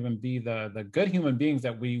we can't even be the good human beings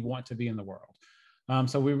that we want to be in the world.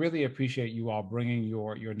 So we really appreciate you all bringing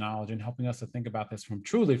your knowledge and helping us to think about this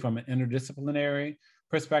truly from an interdisciplinary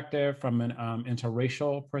perspective, from an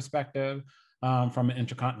interracial perspective, from an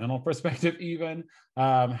intercontinental perspective even,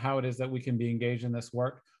 how it is that we can be engaged in this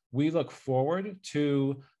work. We look forward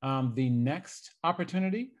to the next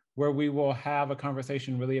opportunity where we will have a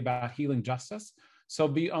conversation really about healing justice. So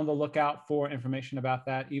be on the lookout for information about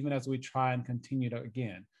that, even as we try and continue to,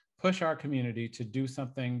 again, push our community to do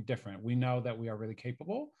something different. We know that we are really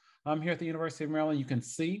capable here at the University of Maryland. You can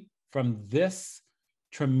see from this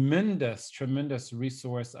tremendous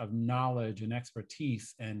resource of knowledge and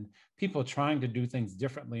expertise and people trying to do things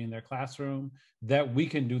differently in their classroom that we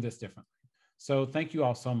can do this differently. So thank you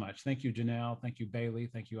all so much. Thank you, Janelle. Thank you, Bailey.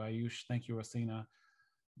 Thank you, Ayush. Thank you, Rossina.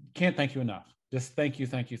 Can't thank you enough. Just thank you.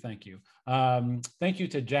 Thank you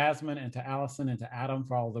to Jasmine and to Allison and to Adam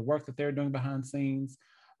for all the work that they're doing behind the scenes.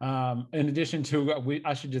 In addition to,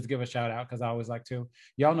 I should just give a shout out because I always like to.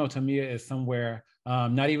 Y'all know Tamia is somewhere,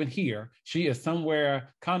 not even here. She is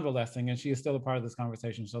somewhere convalescing and she is still a part of this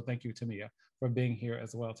conversation. So thank you, Tamia, for being here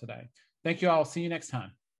as well today. Thank you all. See you next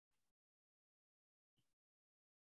time.